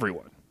Nearly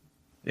Everyone.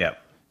 Yeah.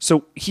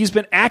 So he's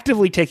been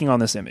actively taking on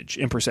this image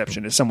in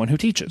perception as someone who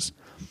teaches.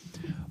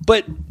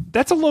 But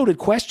that's a loaded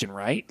question,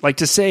 right? Like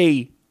to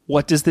say,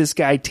 what does this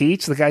guy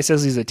teach? The guy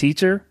says he's a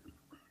teacher.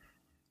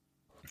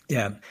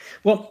 Yeah.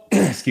 Well,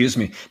 excuse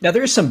me. Now,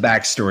 there's some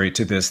backstory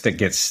to this that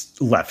gets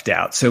left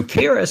out. So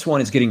KRS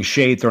One is getting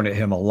shade thrown at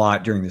him a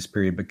lot during this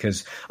period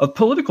because of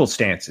political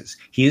stances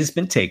he has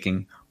been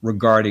taking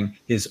regarding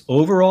his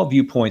overall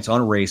viewpoints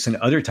on race and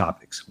other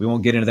topics. We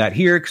won't get into that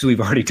here because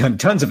we've already done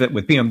tons of it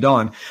with PM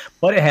Dawn,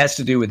 but it has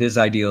to do with his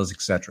ideals,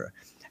 etc.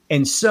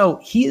 And so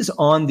he is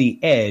on the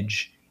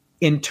edge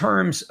in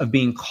terms of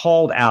being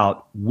called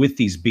out with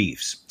these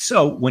beefs.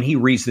 So when he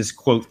reads this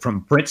quote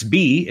from Prince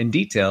B in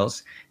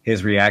Details,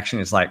 his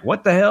reaction is like,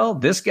 what the hell?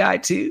 This guy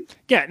too?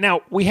 Yeah,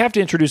 now we have to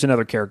introduce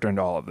another character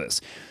into all of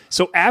this.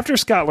 So after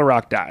Scott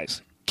LaRock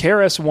dies,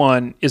 KRS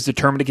One is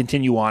determined to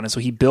continue on, and so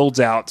he builds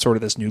out sort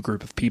of this new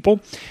group of people.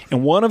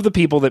 And one of the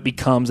people that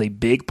becomes a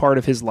big part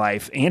of his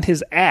life and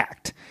his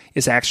act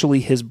is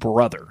actually his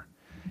brother,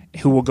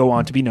 who will go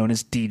on to be known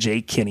as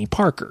DJ Kenny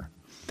Parker.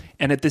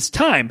 And at this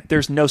time,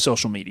 there's no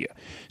social media.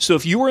 So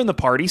if you were in the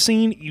party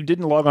scene, you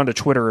didn't log on to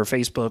Twitter or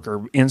Facebook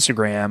or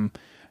Instagram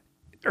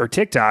or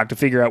TikTok to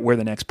figure out where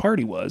the next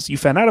party was. You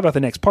found out about the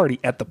next party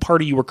at the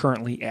party you were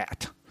currently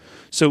at.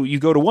 So you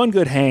go to one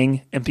good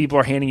hang, and people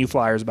are handing you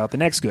flyers about the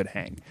next good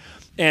hang.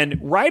 And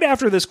right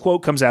after this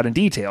quote comes out in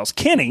Details,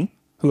 Kenny,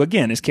 who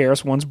again is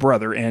KRS One's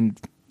brother and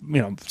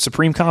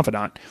supreme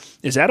confidant,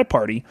 is at a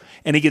party,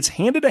 and he gets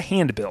handed a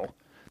handbill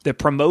that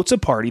promotes a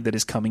party that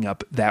is coming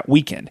up that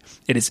weekend.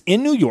 It is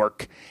in New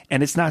York,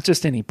 and it's not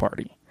just any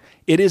party.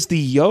 It is the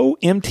Yo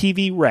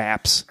MTV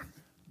Raps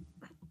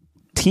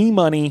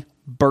T-Money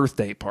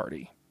birthday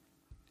party.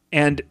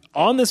 And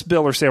on this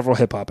bill are several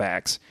hip-hop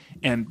acts,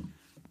 and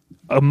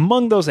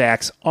among those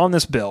acts on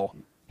this bill,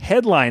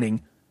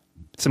 headlining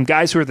some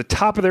guys who are at the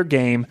top of their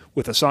game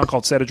with a song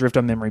called Set Adrift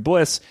on Memory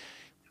Bliss,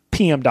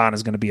 PM Dawn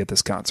is going to be at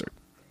this concert.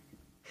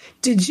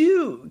 Did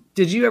you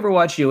ever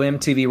watch Yo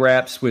MTV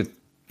Raps with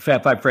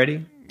Fat Five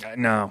Freddy?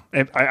 No,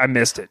 I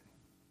missed it.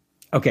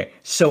 Okay,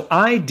 so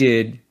I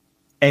did,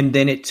 and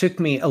then it took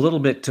me a little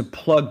bit to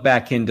plug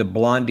back into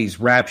Blondie's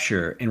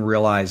Rapture and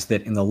realize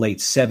that in the late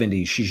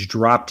 70s, she's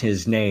dropped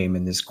his name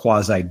in this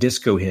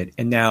quasi-disco hit.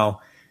 And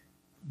now,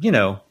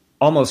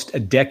 almost a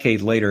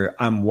decade later,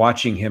 I'm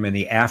watching him in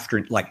the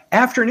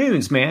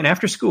afternoons, man,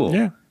 after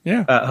school.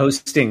 Yeah.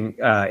 Hosting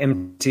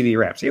MTV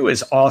Raps. It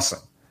was awesome.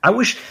 I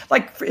wish,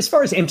 as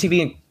far as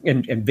MTV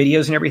and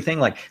videos and everything,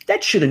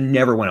 that should have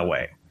never went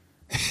away.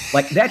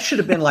 Like that should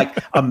have been like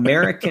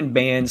American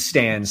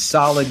Bandstand,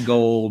 Solid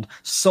Gold,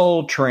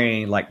 Soul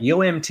Train. Like Yo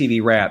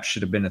MTV Rap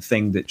should have been a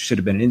thing that should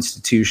have been an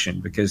institution,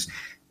 because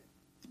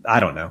I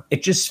don't know.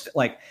 It just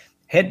like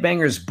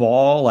Headbangers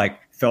Ball like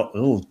felt a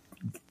little,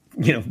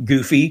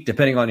 goofy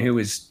depending on who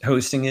was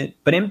hosting it.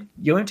 But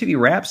Yo MTV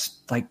Raps,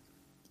 like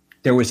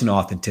there was an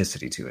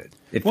authenticity to it.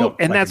 It felt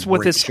and like that's a what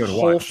great this show to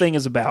whole watch. thing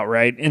is about,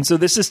 right? And so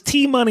this is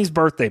T Money's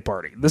birthday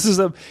party. This is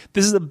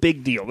a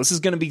big deal. This is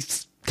going to be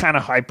kind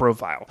of high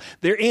profile.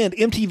 And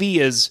MTV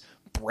is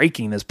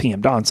breaking this PM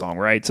Dawn song,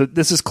 right? So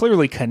this is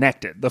clearly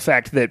connected. The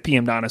fact that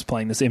PM Dawn is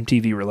playing this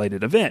MTV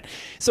related event.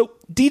 So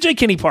DJ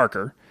Kenny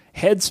Parker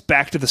heads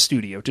back to the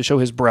studio to show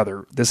his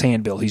brother this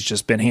handbill he's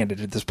just been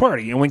handed at this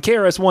party. And when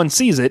KRS One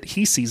sees it,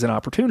 he sees an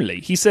opportunity.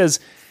 He says,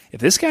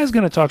 if this guy's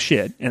going to talk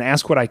shit and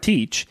ask what I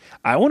teach,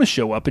 I want to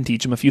show up and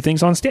teach him a few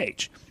things on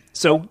stage.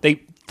 So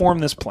they form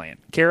this plan.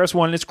 KRS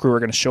One and his crew are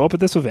going to show up at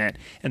this event,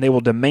 and they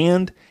will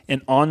demand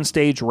an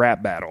on-stage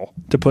rap battle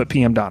to put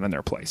PM Dawn in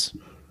their place.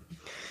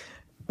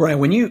 Brian,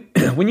 when you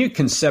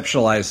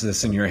conceptualize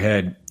this in your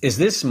head, is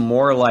this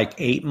more like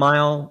 8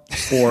 Mile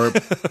or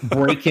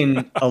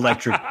Breaking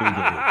Electric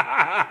Boogaloo?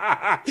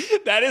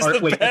 That is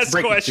the best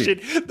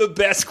question. The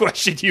best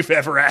question you've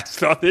ever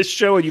asked on this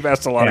show, and you've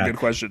asked a lot of good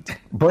questions.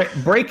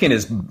 Breaking,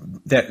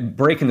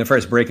 the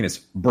first Breaking is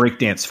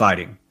breakdance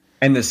fighting.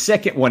 And the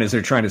second one is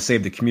they're trying to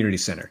save the community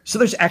center. So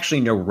there's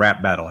actually no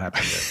rap battle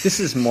happening there. This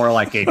is more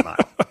like 8 Mile.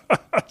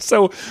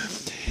 So,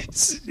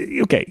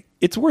 okay,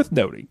 it's worth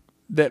noting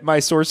that my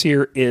source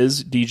here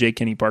is DJ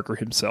Kenny Parker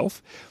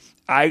himself.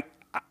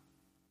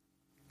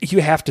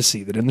 You have to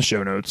see that in the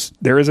show notes,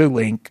 there is a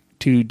link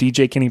to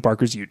DJ Kenny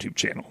Parker's YouTube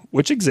channel,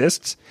 which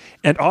exists,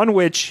 and on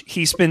which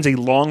he spends a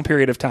long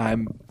period of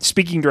time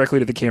speaking directly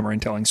to the camera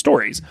and telling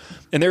stories.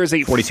 And there is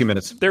a 42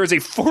 minutes. There is a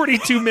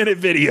 42-minute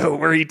video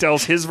where he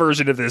tells his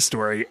version of this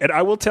story, and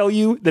I will tell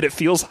you that it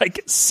feels like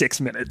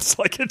 6 minutes.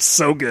 Like, it's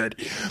so good.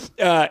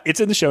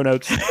 It's in the show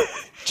notes.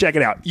 Check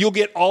it out. You'll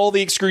get all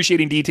the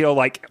excruciating detail,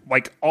 like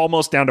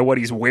almost down to what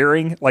he's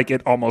wearing. Like,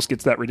 it almost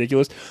gets that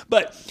ridiculous.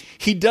 But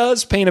he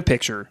does paint a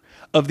picture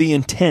of the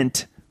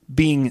intent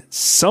being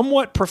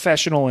somewhat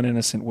professional and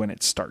innocent when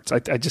it starts.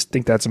 I just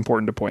think that's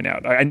important to point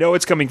out. I know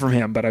it's coming from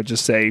him, but I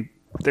just say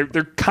they're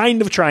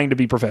kind of trying to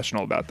be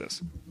professional about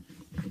this.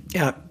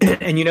 Yeah,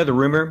 and the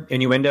rumor,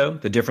 innuendo,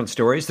 the different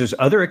stories. There's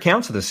other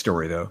accounts of this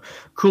story, though.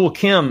 Cool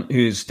Kim,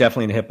 who's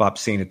definitely in the hip-hop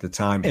scene at the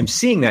time, and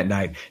seeing that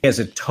night, has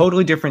a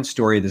totally different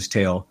story of this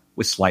tale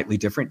with slightly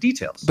different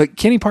details. But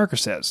Kenny Parker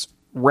says,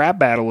 rap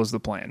battle is the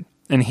plan.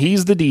 And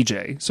he's the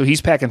DJ, so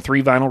he's packing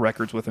 3 vinyl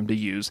records with him to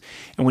use.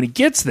 And when he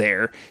gets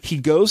there, he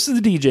goes to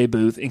the DJ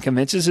booth and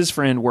convinces his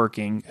friend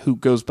working, who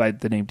goes by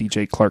the name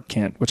DJ Clark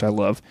Kent, which I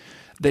love,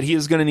 that he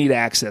is going to need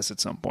access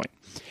at some point.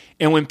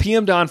 And when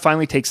PM Dawn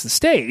finally takes the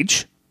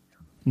stage,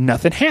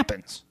 nothing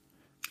happens.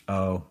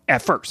 Oh.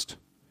 At first.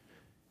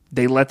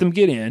 They let them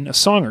get in a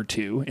song or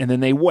two, and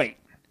then they wait.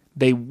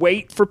 They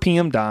wait for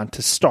PM Dawn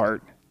to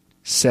start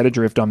Set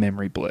Adrift on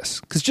Memory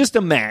Bliss. Because just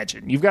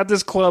imagine, you've got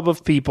this club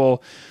of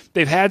people.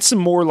 They've had some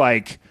more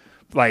like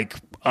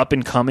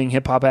up-and-coming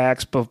hip-hop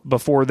acts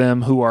before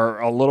them who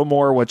are a little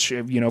more, which,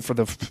 for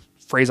the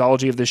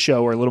phraseology of this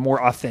show, are a little more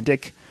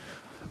authentic.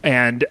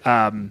 And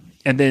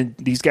then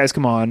these guys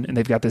come on, and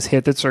they've got this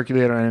hit that's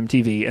circulated on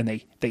MTV, and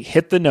they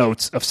hit the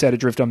notes of Set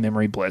Adrift on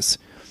Memory Bliss.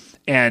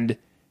 And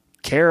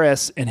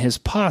KRS and his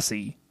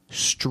posse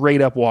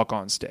straight up walk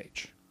on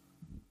stage.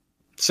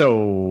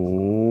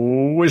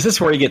 So is this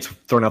where he gets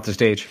thrown off the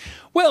stage?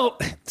 Well,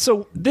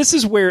 so this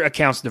is where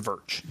accounts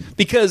diverge.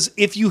 Because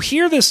if you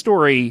hear this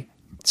story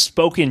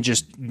spoken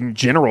just in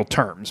general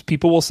terms,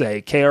 people will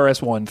say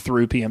KRS One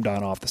threw PM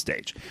Dawn off the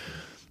stage.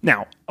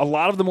 Now, a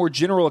lot of the more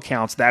general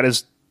accounts, that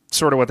is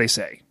sort of what they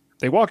say.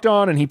 They walked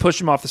on and he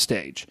pushed him off the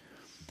stage.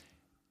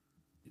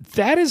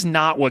 That is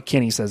not what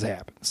Kenny says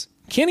happens.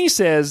 Kenny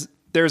says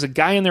there's a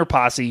guy in their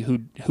posse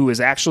who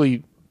is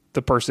actually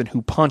the person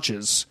who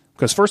punches.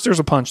 Because first there's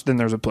a punch, then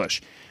there's a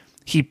push.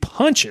 He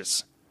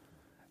punches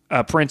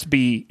Prince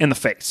B in the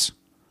face.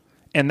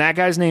 And that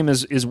guy's name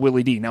is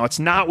Willie D. Now, it's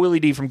not Willie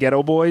D from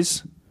Ghetto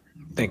Boys.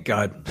 Thank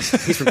God.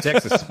 He's from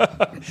Texas.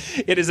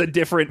 It is a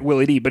different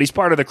Willie D, but he's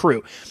part of the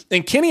crew.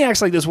 And Kenny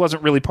acts like this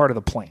wasn't really part of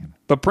the plan.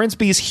 But Prince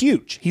B is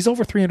huge. He's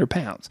over 300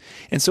 pounds.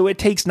 And so it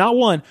takes not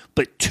one,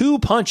 but 2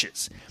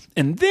 punches.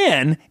 And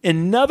then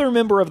another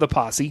member of the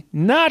posse,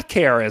 not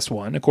KRS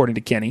One, according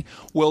to Kenny,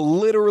 will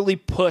literally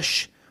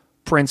push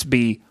Prince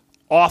B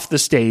off the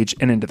stage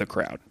and into the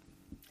crowd.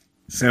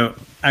 So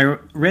I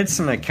read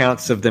some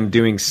accounts of them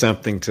doing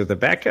something to the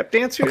backup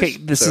dancers. Okay,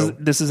 this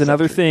is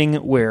another thing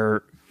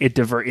where it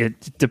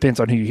depends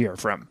on who you hear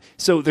from.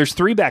 So there's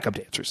 3 backup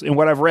dancers. And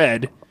what I've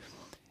read,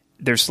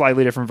 there's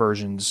slightly different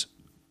versions.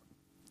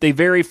 They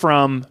vary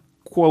from,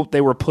 quote,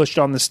 they were pushed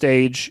on the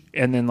stage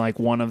and then like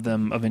one of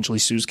them eventually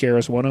sues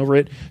KRS One over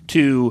it,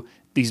 to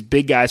these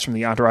big guys from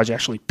the entourage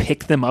actually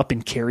pick them up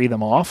and carry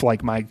them off,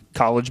 like my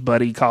college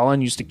buddy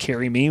Colin used to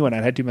carry me when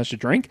I had too much to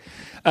drink.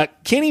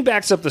 Kenny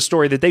backs up the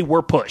story that they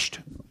were pushed.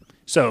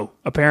 So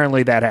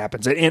apparently that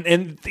happens.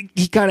 And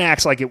he kind of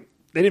acts like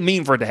They didn't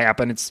mean for it to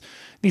happen. It's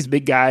these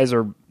big guys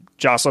are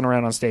jostling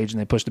around on stage and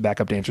they push the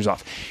backup dancers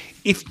off.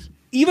 If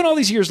even all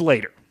these years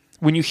later,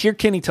 when you hear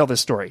Kenny tell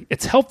this story,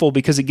 it's helpful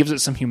because it gives it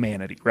some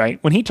humanity,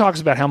 right? When he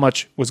talks about how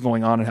much was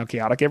going on and how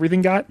chaotic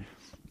everything got,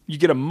 you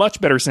get a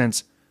much better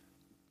sense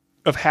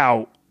of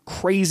how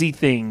crazy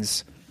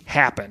things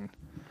happen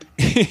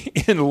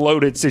in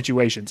loaded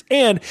situations,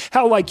 and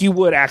how like you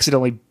would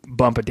accidentally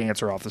bump a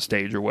dancer off the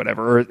stage or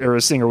whatever, or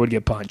a singer would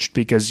get punched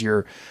because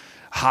you're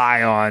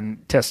high on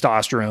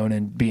testosterone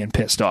and being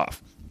pissed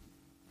off.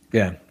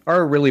 Yeah,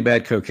 or really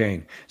bad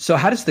cocaine. So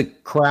how does the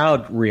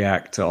crowd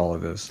react to all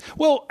of this?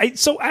 Well,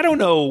 I don't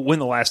know when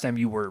the last time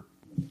you were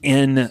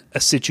in a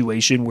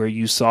situation where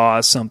you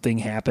saw something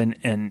happen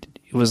and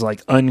it was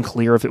like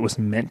unclear if it was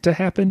meant to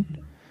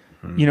happen.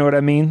 You know what I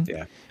mean?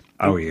 Yeah.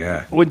 Oh,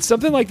 yeah. When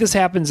something like this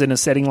happens in a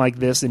setting like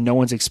this and no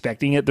one's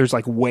expecting it, there's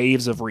like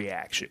waves of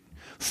reaction.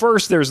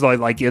 First, there's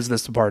like, is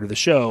this a part of the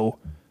show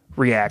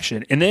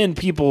reaction? And then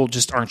people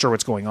just aren't sure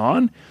what's going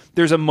on.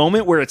 There's a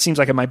moment where it seems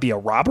like it might be a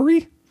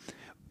robbery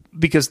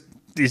because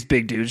these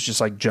big dudes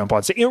just like jump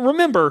on stage. And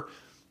remember,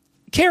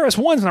 KRS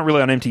One's not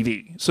really on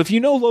MTV. So if you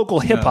know local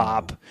hip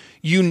hop,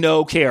 you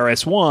know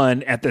KRS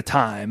One at the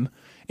time.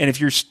 And if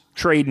you're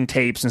trading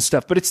tapes and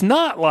stuff, but it's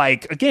not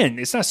like, again,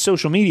 it's not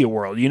social media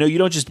world. You know, you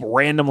don't just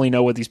randomly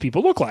know what these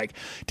people look like.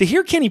 To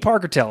hear Kenny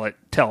Parker tell it,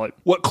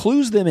 what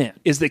clues them in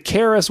is that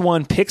KRS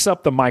One picks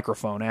up the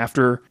microphone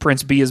after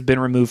Prince B has been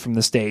removed from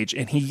the stage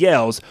and he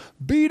yells,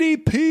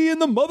 BDP in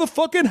the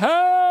motherfucking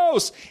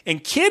house.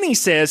 And Kenny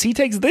says he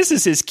takes this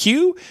as his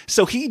cue.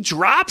 So he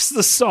drops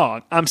the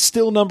song, I'm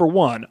Still Number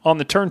One, on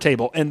the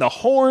turntable, and the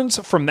horns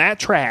from that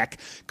track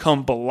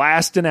come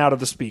blasting out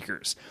of the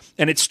speakers.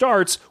 And it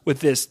starts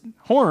with this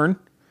horn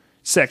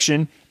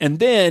section, and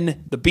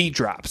then the beat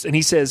drops. And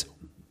he says,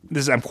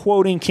 I'm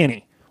quoting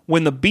Kenny,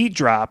 when the beat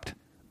dropped,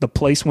 the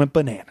place went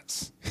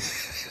bananas.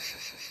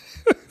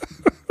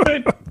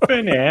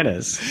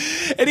 Bananas.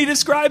 And he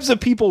describes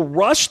that people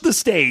rush the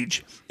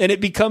stage, and it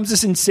becomes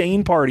this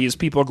insane party as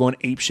people are going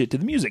apeshit to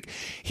the music.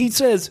 He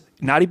says,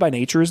 Naughty by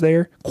Nature is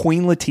there.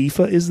 Queen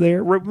Latifah is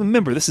there.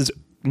 Remember, this is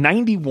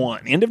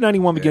 91, end of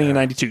 91, beginning of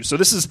 92. So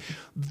this is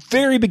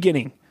very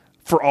beginning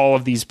for all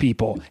of these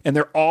people. And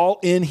they're all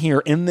in here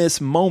in this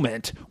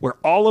moment where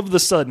all of the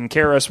sudden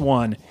KRS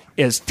One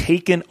is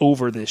taken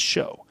over this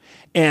show.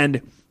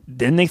 And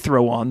then they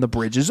throw on The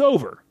Bridge Is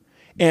Over.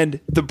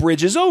 And The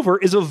Bridge Is Over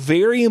is a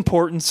very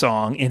important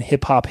song in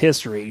hip hop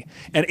history.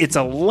 And it's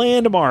a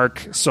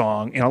landmark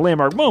song and a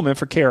landmark moment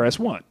for KRS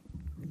One.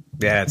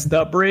 Yeah, it's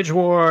The Bridge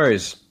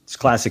Wars. It's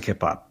classic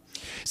hip hop.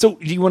 So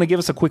do you want to give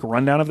us a quick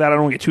rundown of that? I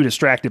don't want to get too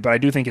distracted, but I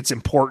do think it's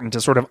important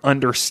to sort of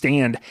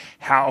understand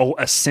how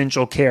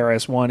essential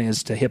KRS One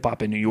is to hip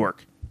hop in New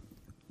York.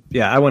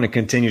 Yeah, I want to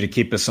continue to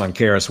keep us on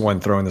KRS One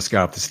throwing this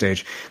guy off the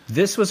stage.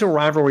 This was a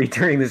rivalry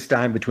during this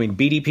time between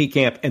BDP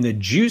Camp and the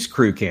Juice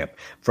Crew Camp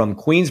from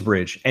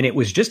Queensbridge, and it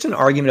was just an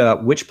argument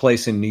about which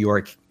place in New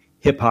York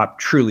hip-hop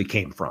truly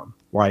came from,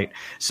 right?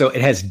 So it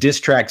has diss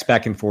tracks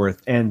back and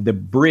forth, and The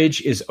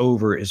Bridge Is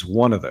Over is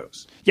one of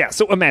those. Yeah,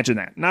 so imagine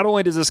that. Not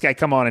only does this guy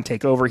come on and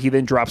take over, he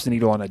then drops the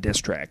needle on a diss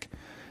track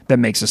that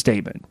makes a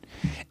statement.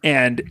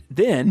 And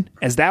then,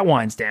 as that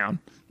winds down,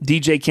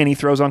 DJ Kenny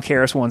throws on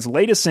KRS One's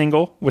latest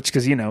single, which,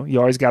 because you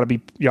always got to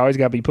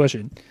be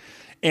pushing,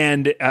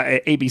 and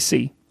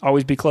ABC,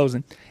 always be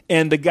closing.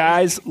 And the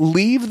guys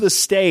leave the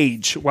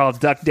stage while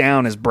Duck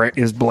Down is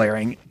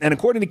blaring. And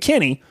according to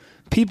Kenny,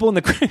 people in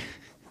the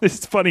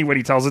it's funny when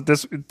he tells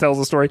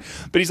the story,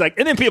 but he's like,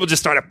 and then people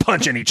just started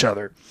punching each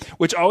other,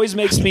 which always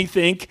makes me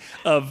think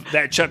of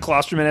that Chuck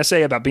Klosterman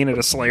essay about being at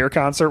a Slayer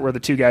concert where the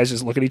two guys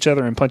just look at each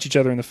other and punch each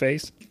other in the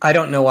face. I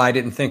don't know why I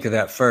didn't think of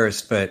that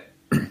first, but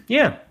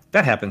yeah.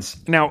 That happens.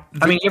 Now,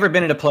 I mean, you ever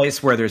been in a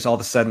place where there's all of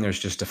a sudden there's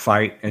just a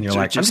fight and you're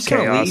like, I'm just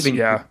going to leave, and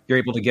you're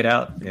able to get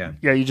out? Yeah.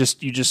 Yeah, you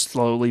just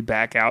slowly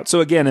back out.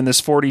 So again, in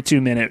this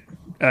 42-minute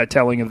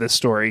telling of this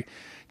story,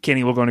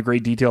 Kenny will go into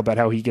great detail about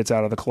how he gets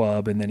out of the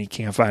club and then he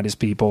can't find his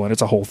people, and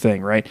it's a whole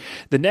thing, right?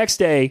 The next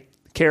day,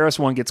 KRS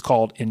One gets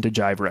called into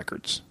Jive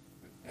Records,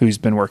 who he's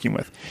been working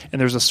with.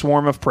 And there's a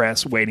swarm of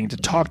press waiting to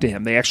talk to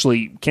him.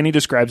 Kenny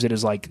describes it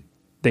as like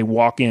they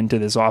walk into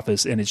this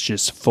office and it's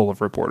just full of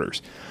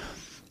reporters.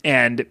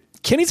 And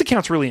Kenny's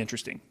account's really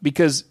interesting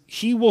because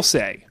he will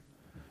say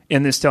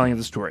in this telling of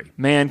the story,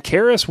 man,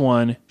 KRS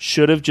One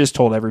should have just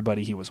told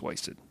everybody he was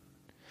wasted.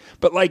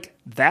 But like,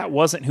 that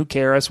wasn't who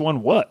KRS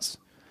One was.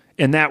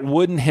 And that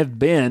wouldn't have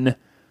been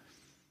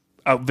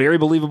a very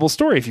believable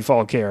story if you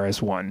followed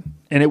KRS One.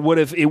 And it would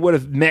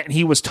have meant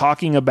he was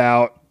talking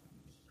about,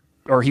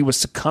 or he was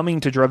succumbing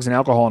to drugs and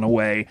alcohol in a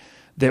way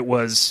that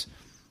was,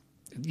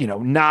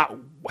 not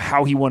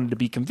how he wanted to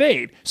be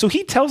conveyed. So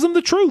he tells them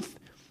the truth.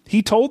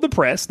 He told the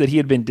press that he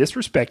had been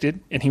disrespected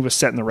and he was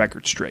setting the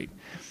record straight.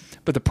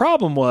 But the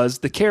problem was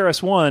the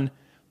KRS One,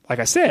 like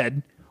I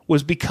said,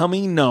 was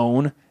becoming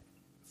known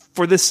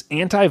for this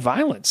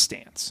anti-violence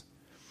stance.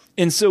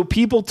 And so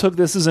people took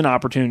this as an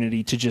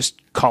opportunity to just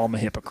call him a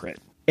hypocrite.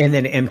 And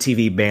then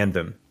MTV banned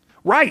them.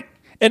 Right.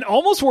 And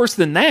almost worse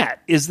than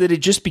that is that it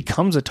just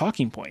becomes a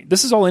talking point.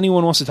 This is all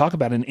anyone wants to talk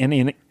about in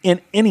any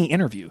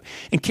interview.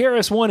 And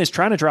KRS One is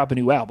trying to drop a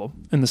new album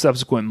in the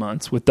subsequent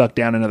months with Duck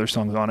Down and other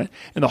songs on it.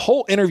 And the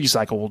whole interview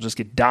cycle will just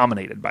get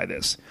dominated by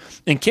this.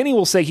 And Kenny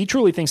will say he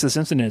truly thinks this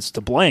incident is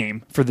to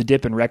blame for the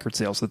dip in record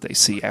sales that they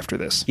see after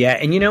this. Yeah,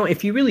 and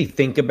if you really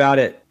think about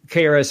it,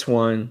 KRS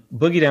One,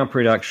 Boogie Down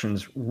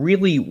Productions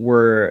really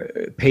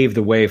paved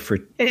the way for,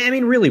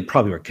 really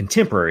probably were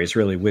contemporaries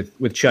really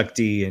with Chuck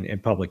D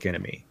and Public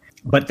Enemy.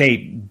 But they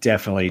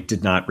definitely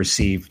did not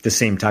receive the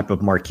same type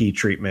of marquee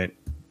treatment,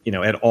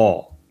 at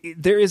all.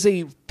 There is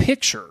a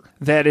picture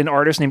that an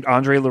artist named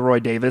Andre Leroy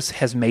Davis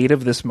has made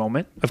of this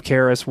moment of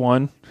KRS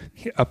One,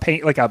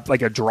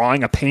 a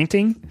drawing, a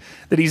painting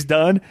that he's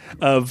done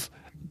of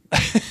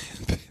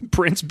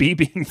Prince B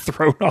being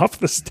thrown off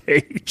the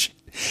stage.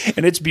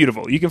 And it's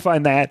beautiful. You can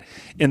find that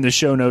in the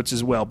show notes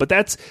as well. But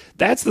that's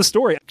the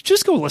story.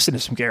 Just go listen to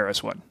some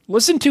KRS One.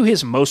 Listen to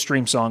his most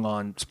streamed song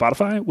on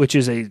Spotify, which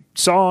is a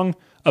song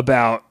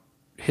about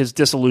his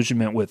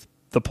disillusionment with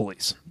the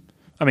police.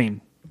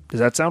 Does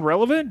that sound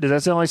relevant? Does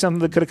that sound like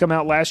something that could have come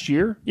out last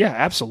year? Yeah,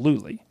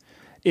 absolutely.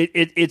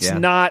 It's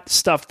not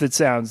stuff that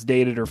sounds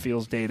dated or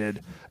feels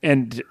dated.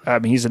 And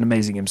he's an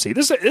amazing MC.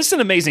 This is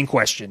an amazing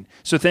question.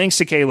 So thanks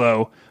to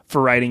Kalo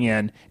for writing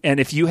in. And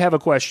if you have a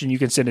question, you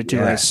can send it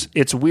to us.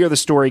 It's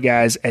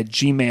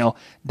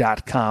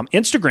wearethestoryguys@gmail.com.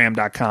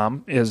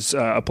 Instagram.com is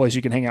a place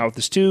you can hang out with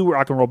us too.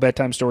 Rock and Roll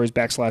Bedtime Stories /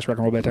 Rock and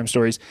Roll Bedtime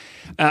Stories.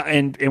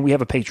 And we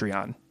have a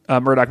Patreon.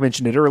 Murdoch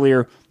mentioned it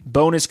earlier.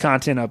 Bonus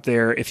content up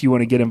there if you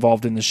want to get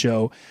involved in the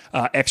show.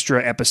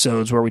 Extra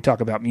episodes where we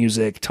talk about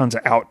music, tons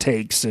of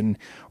outtakes and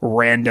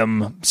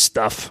random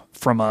stuff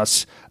from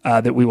us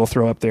that we will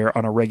throw up there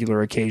on a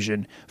regular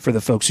occasion for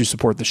the folks who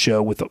support the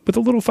show with a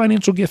little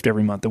financial gift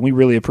every month. And we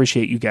really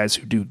appreciate you guys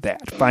who do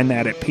that. Find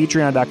that at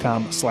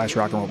patreon.com /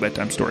 Rock and Roll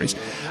Bedtime Stories.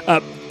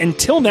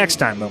 Until next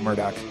time, though,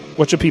 Murdoch,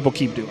 what should people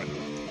keep doing?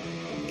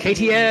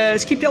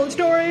 KTS, keep telling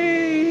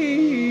stories!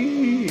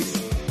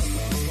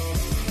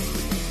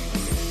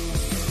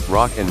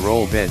 Rock and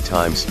Roll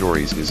Bedtime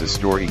Stories is a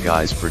Story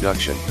Guys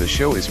production. The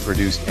show is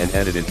produced and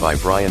edited by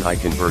Brian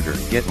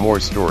Eichenberger. Get more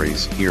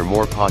stories, hear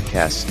more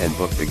podcasts, and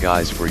book the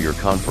guys for your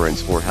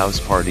conference or house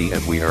party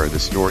at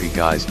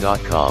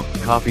wearethestoryguys.com.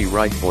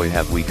 Copyright Boy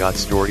Have We Got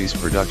Stories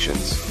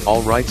Productions.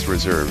 All rights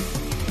reserved.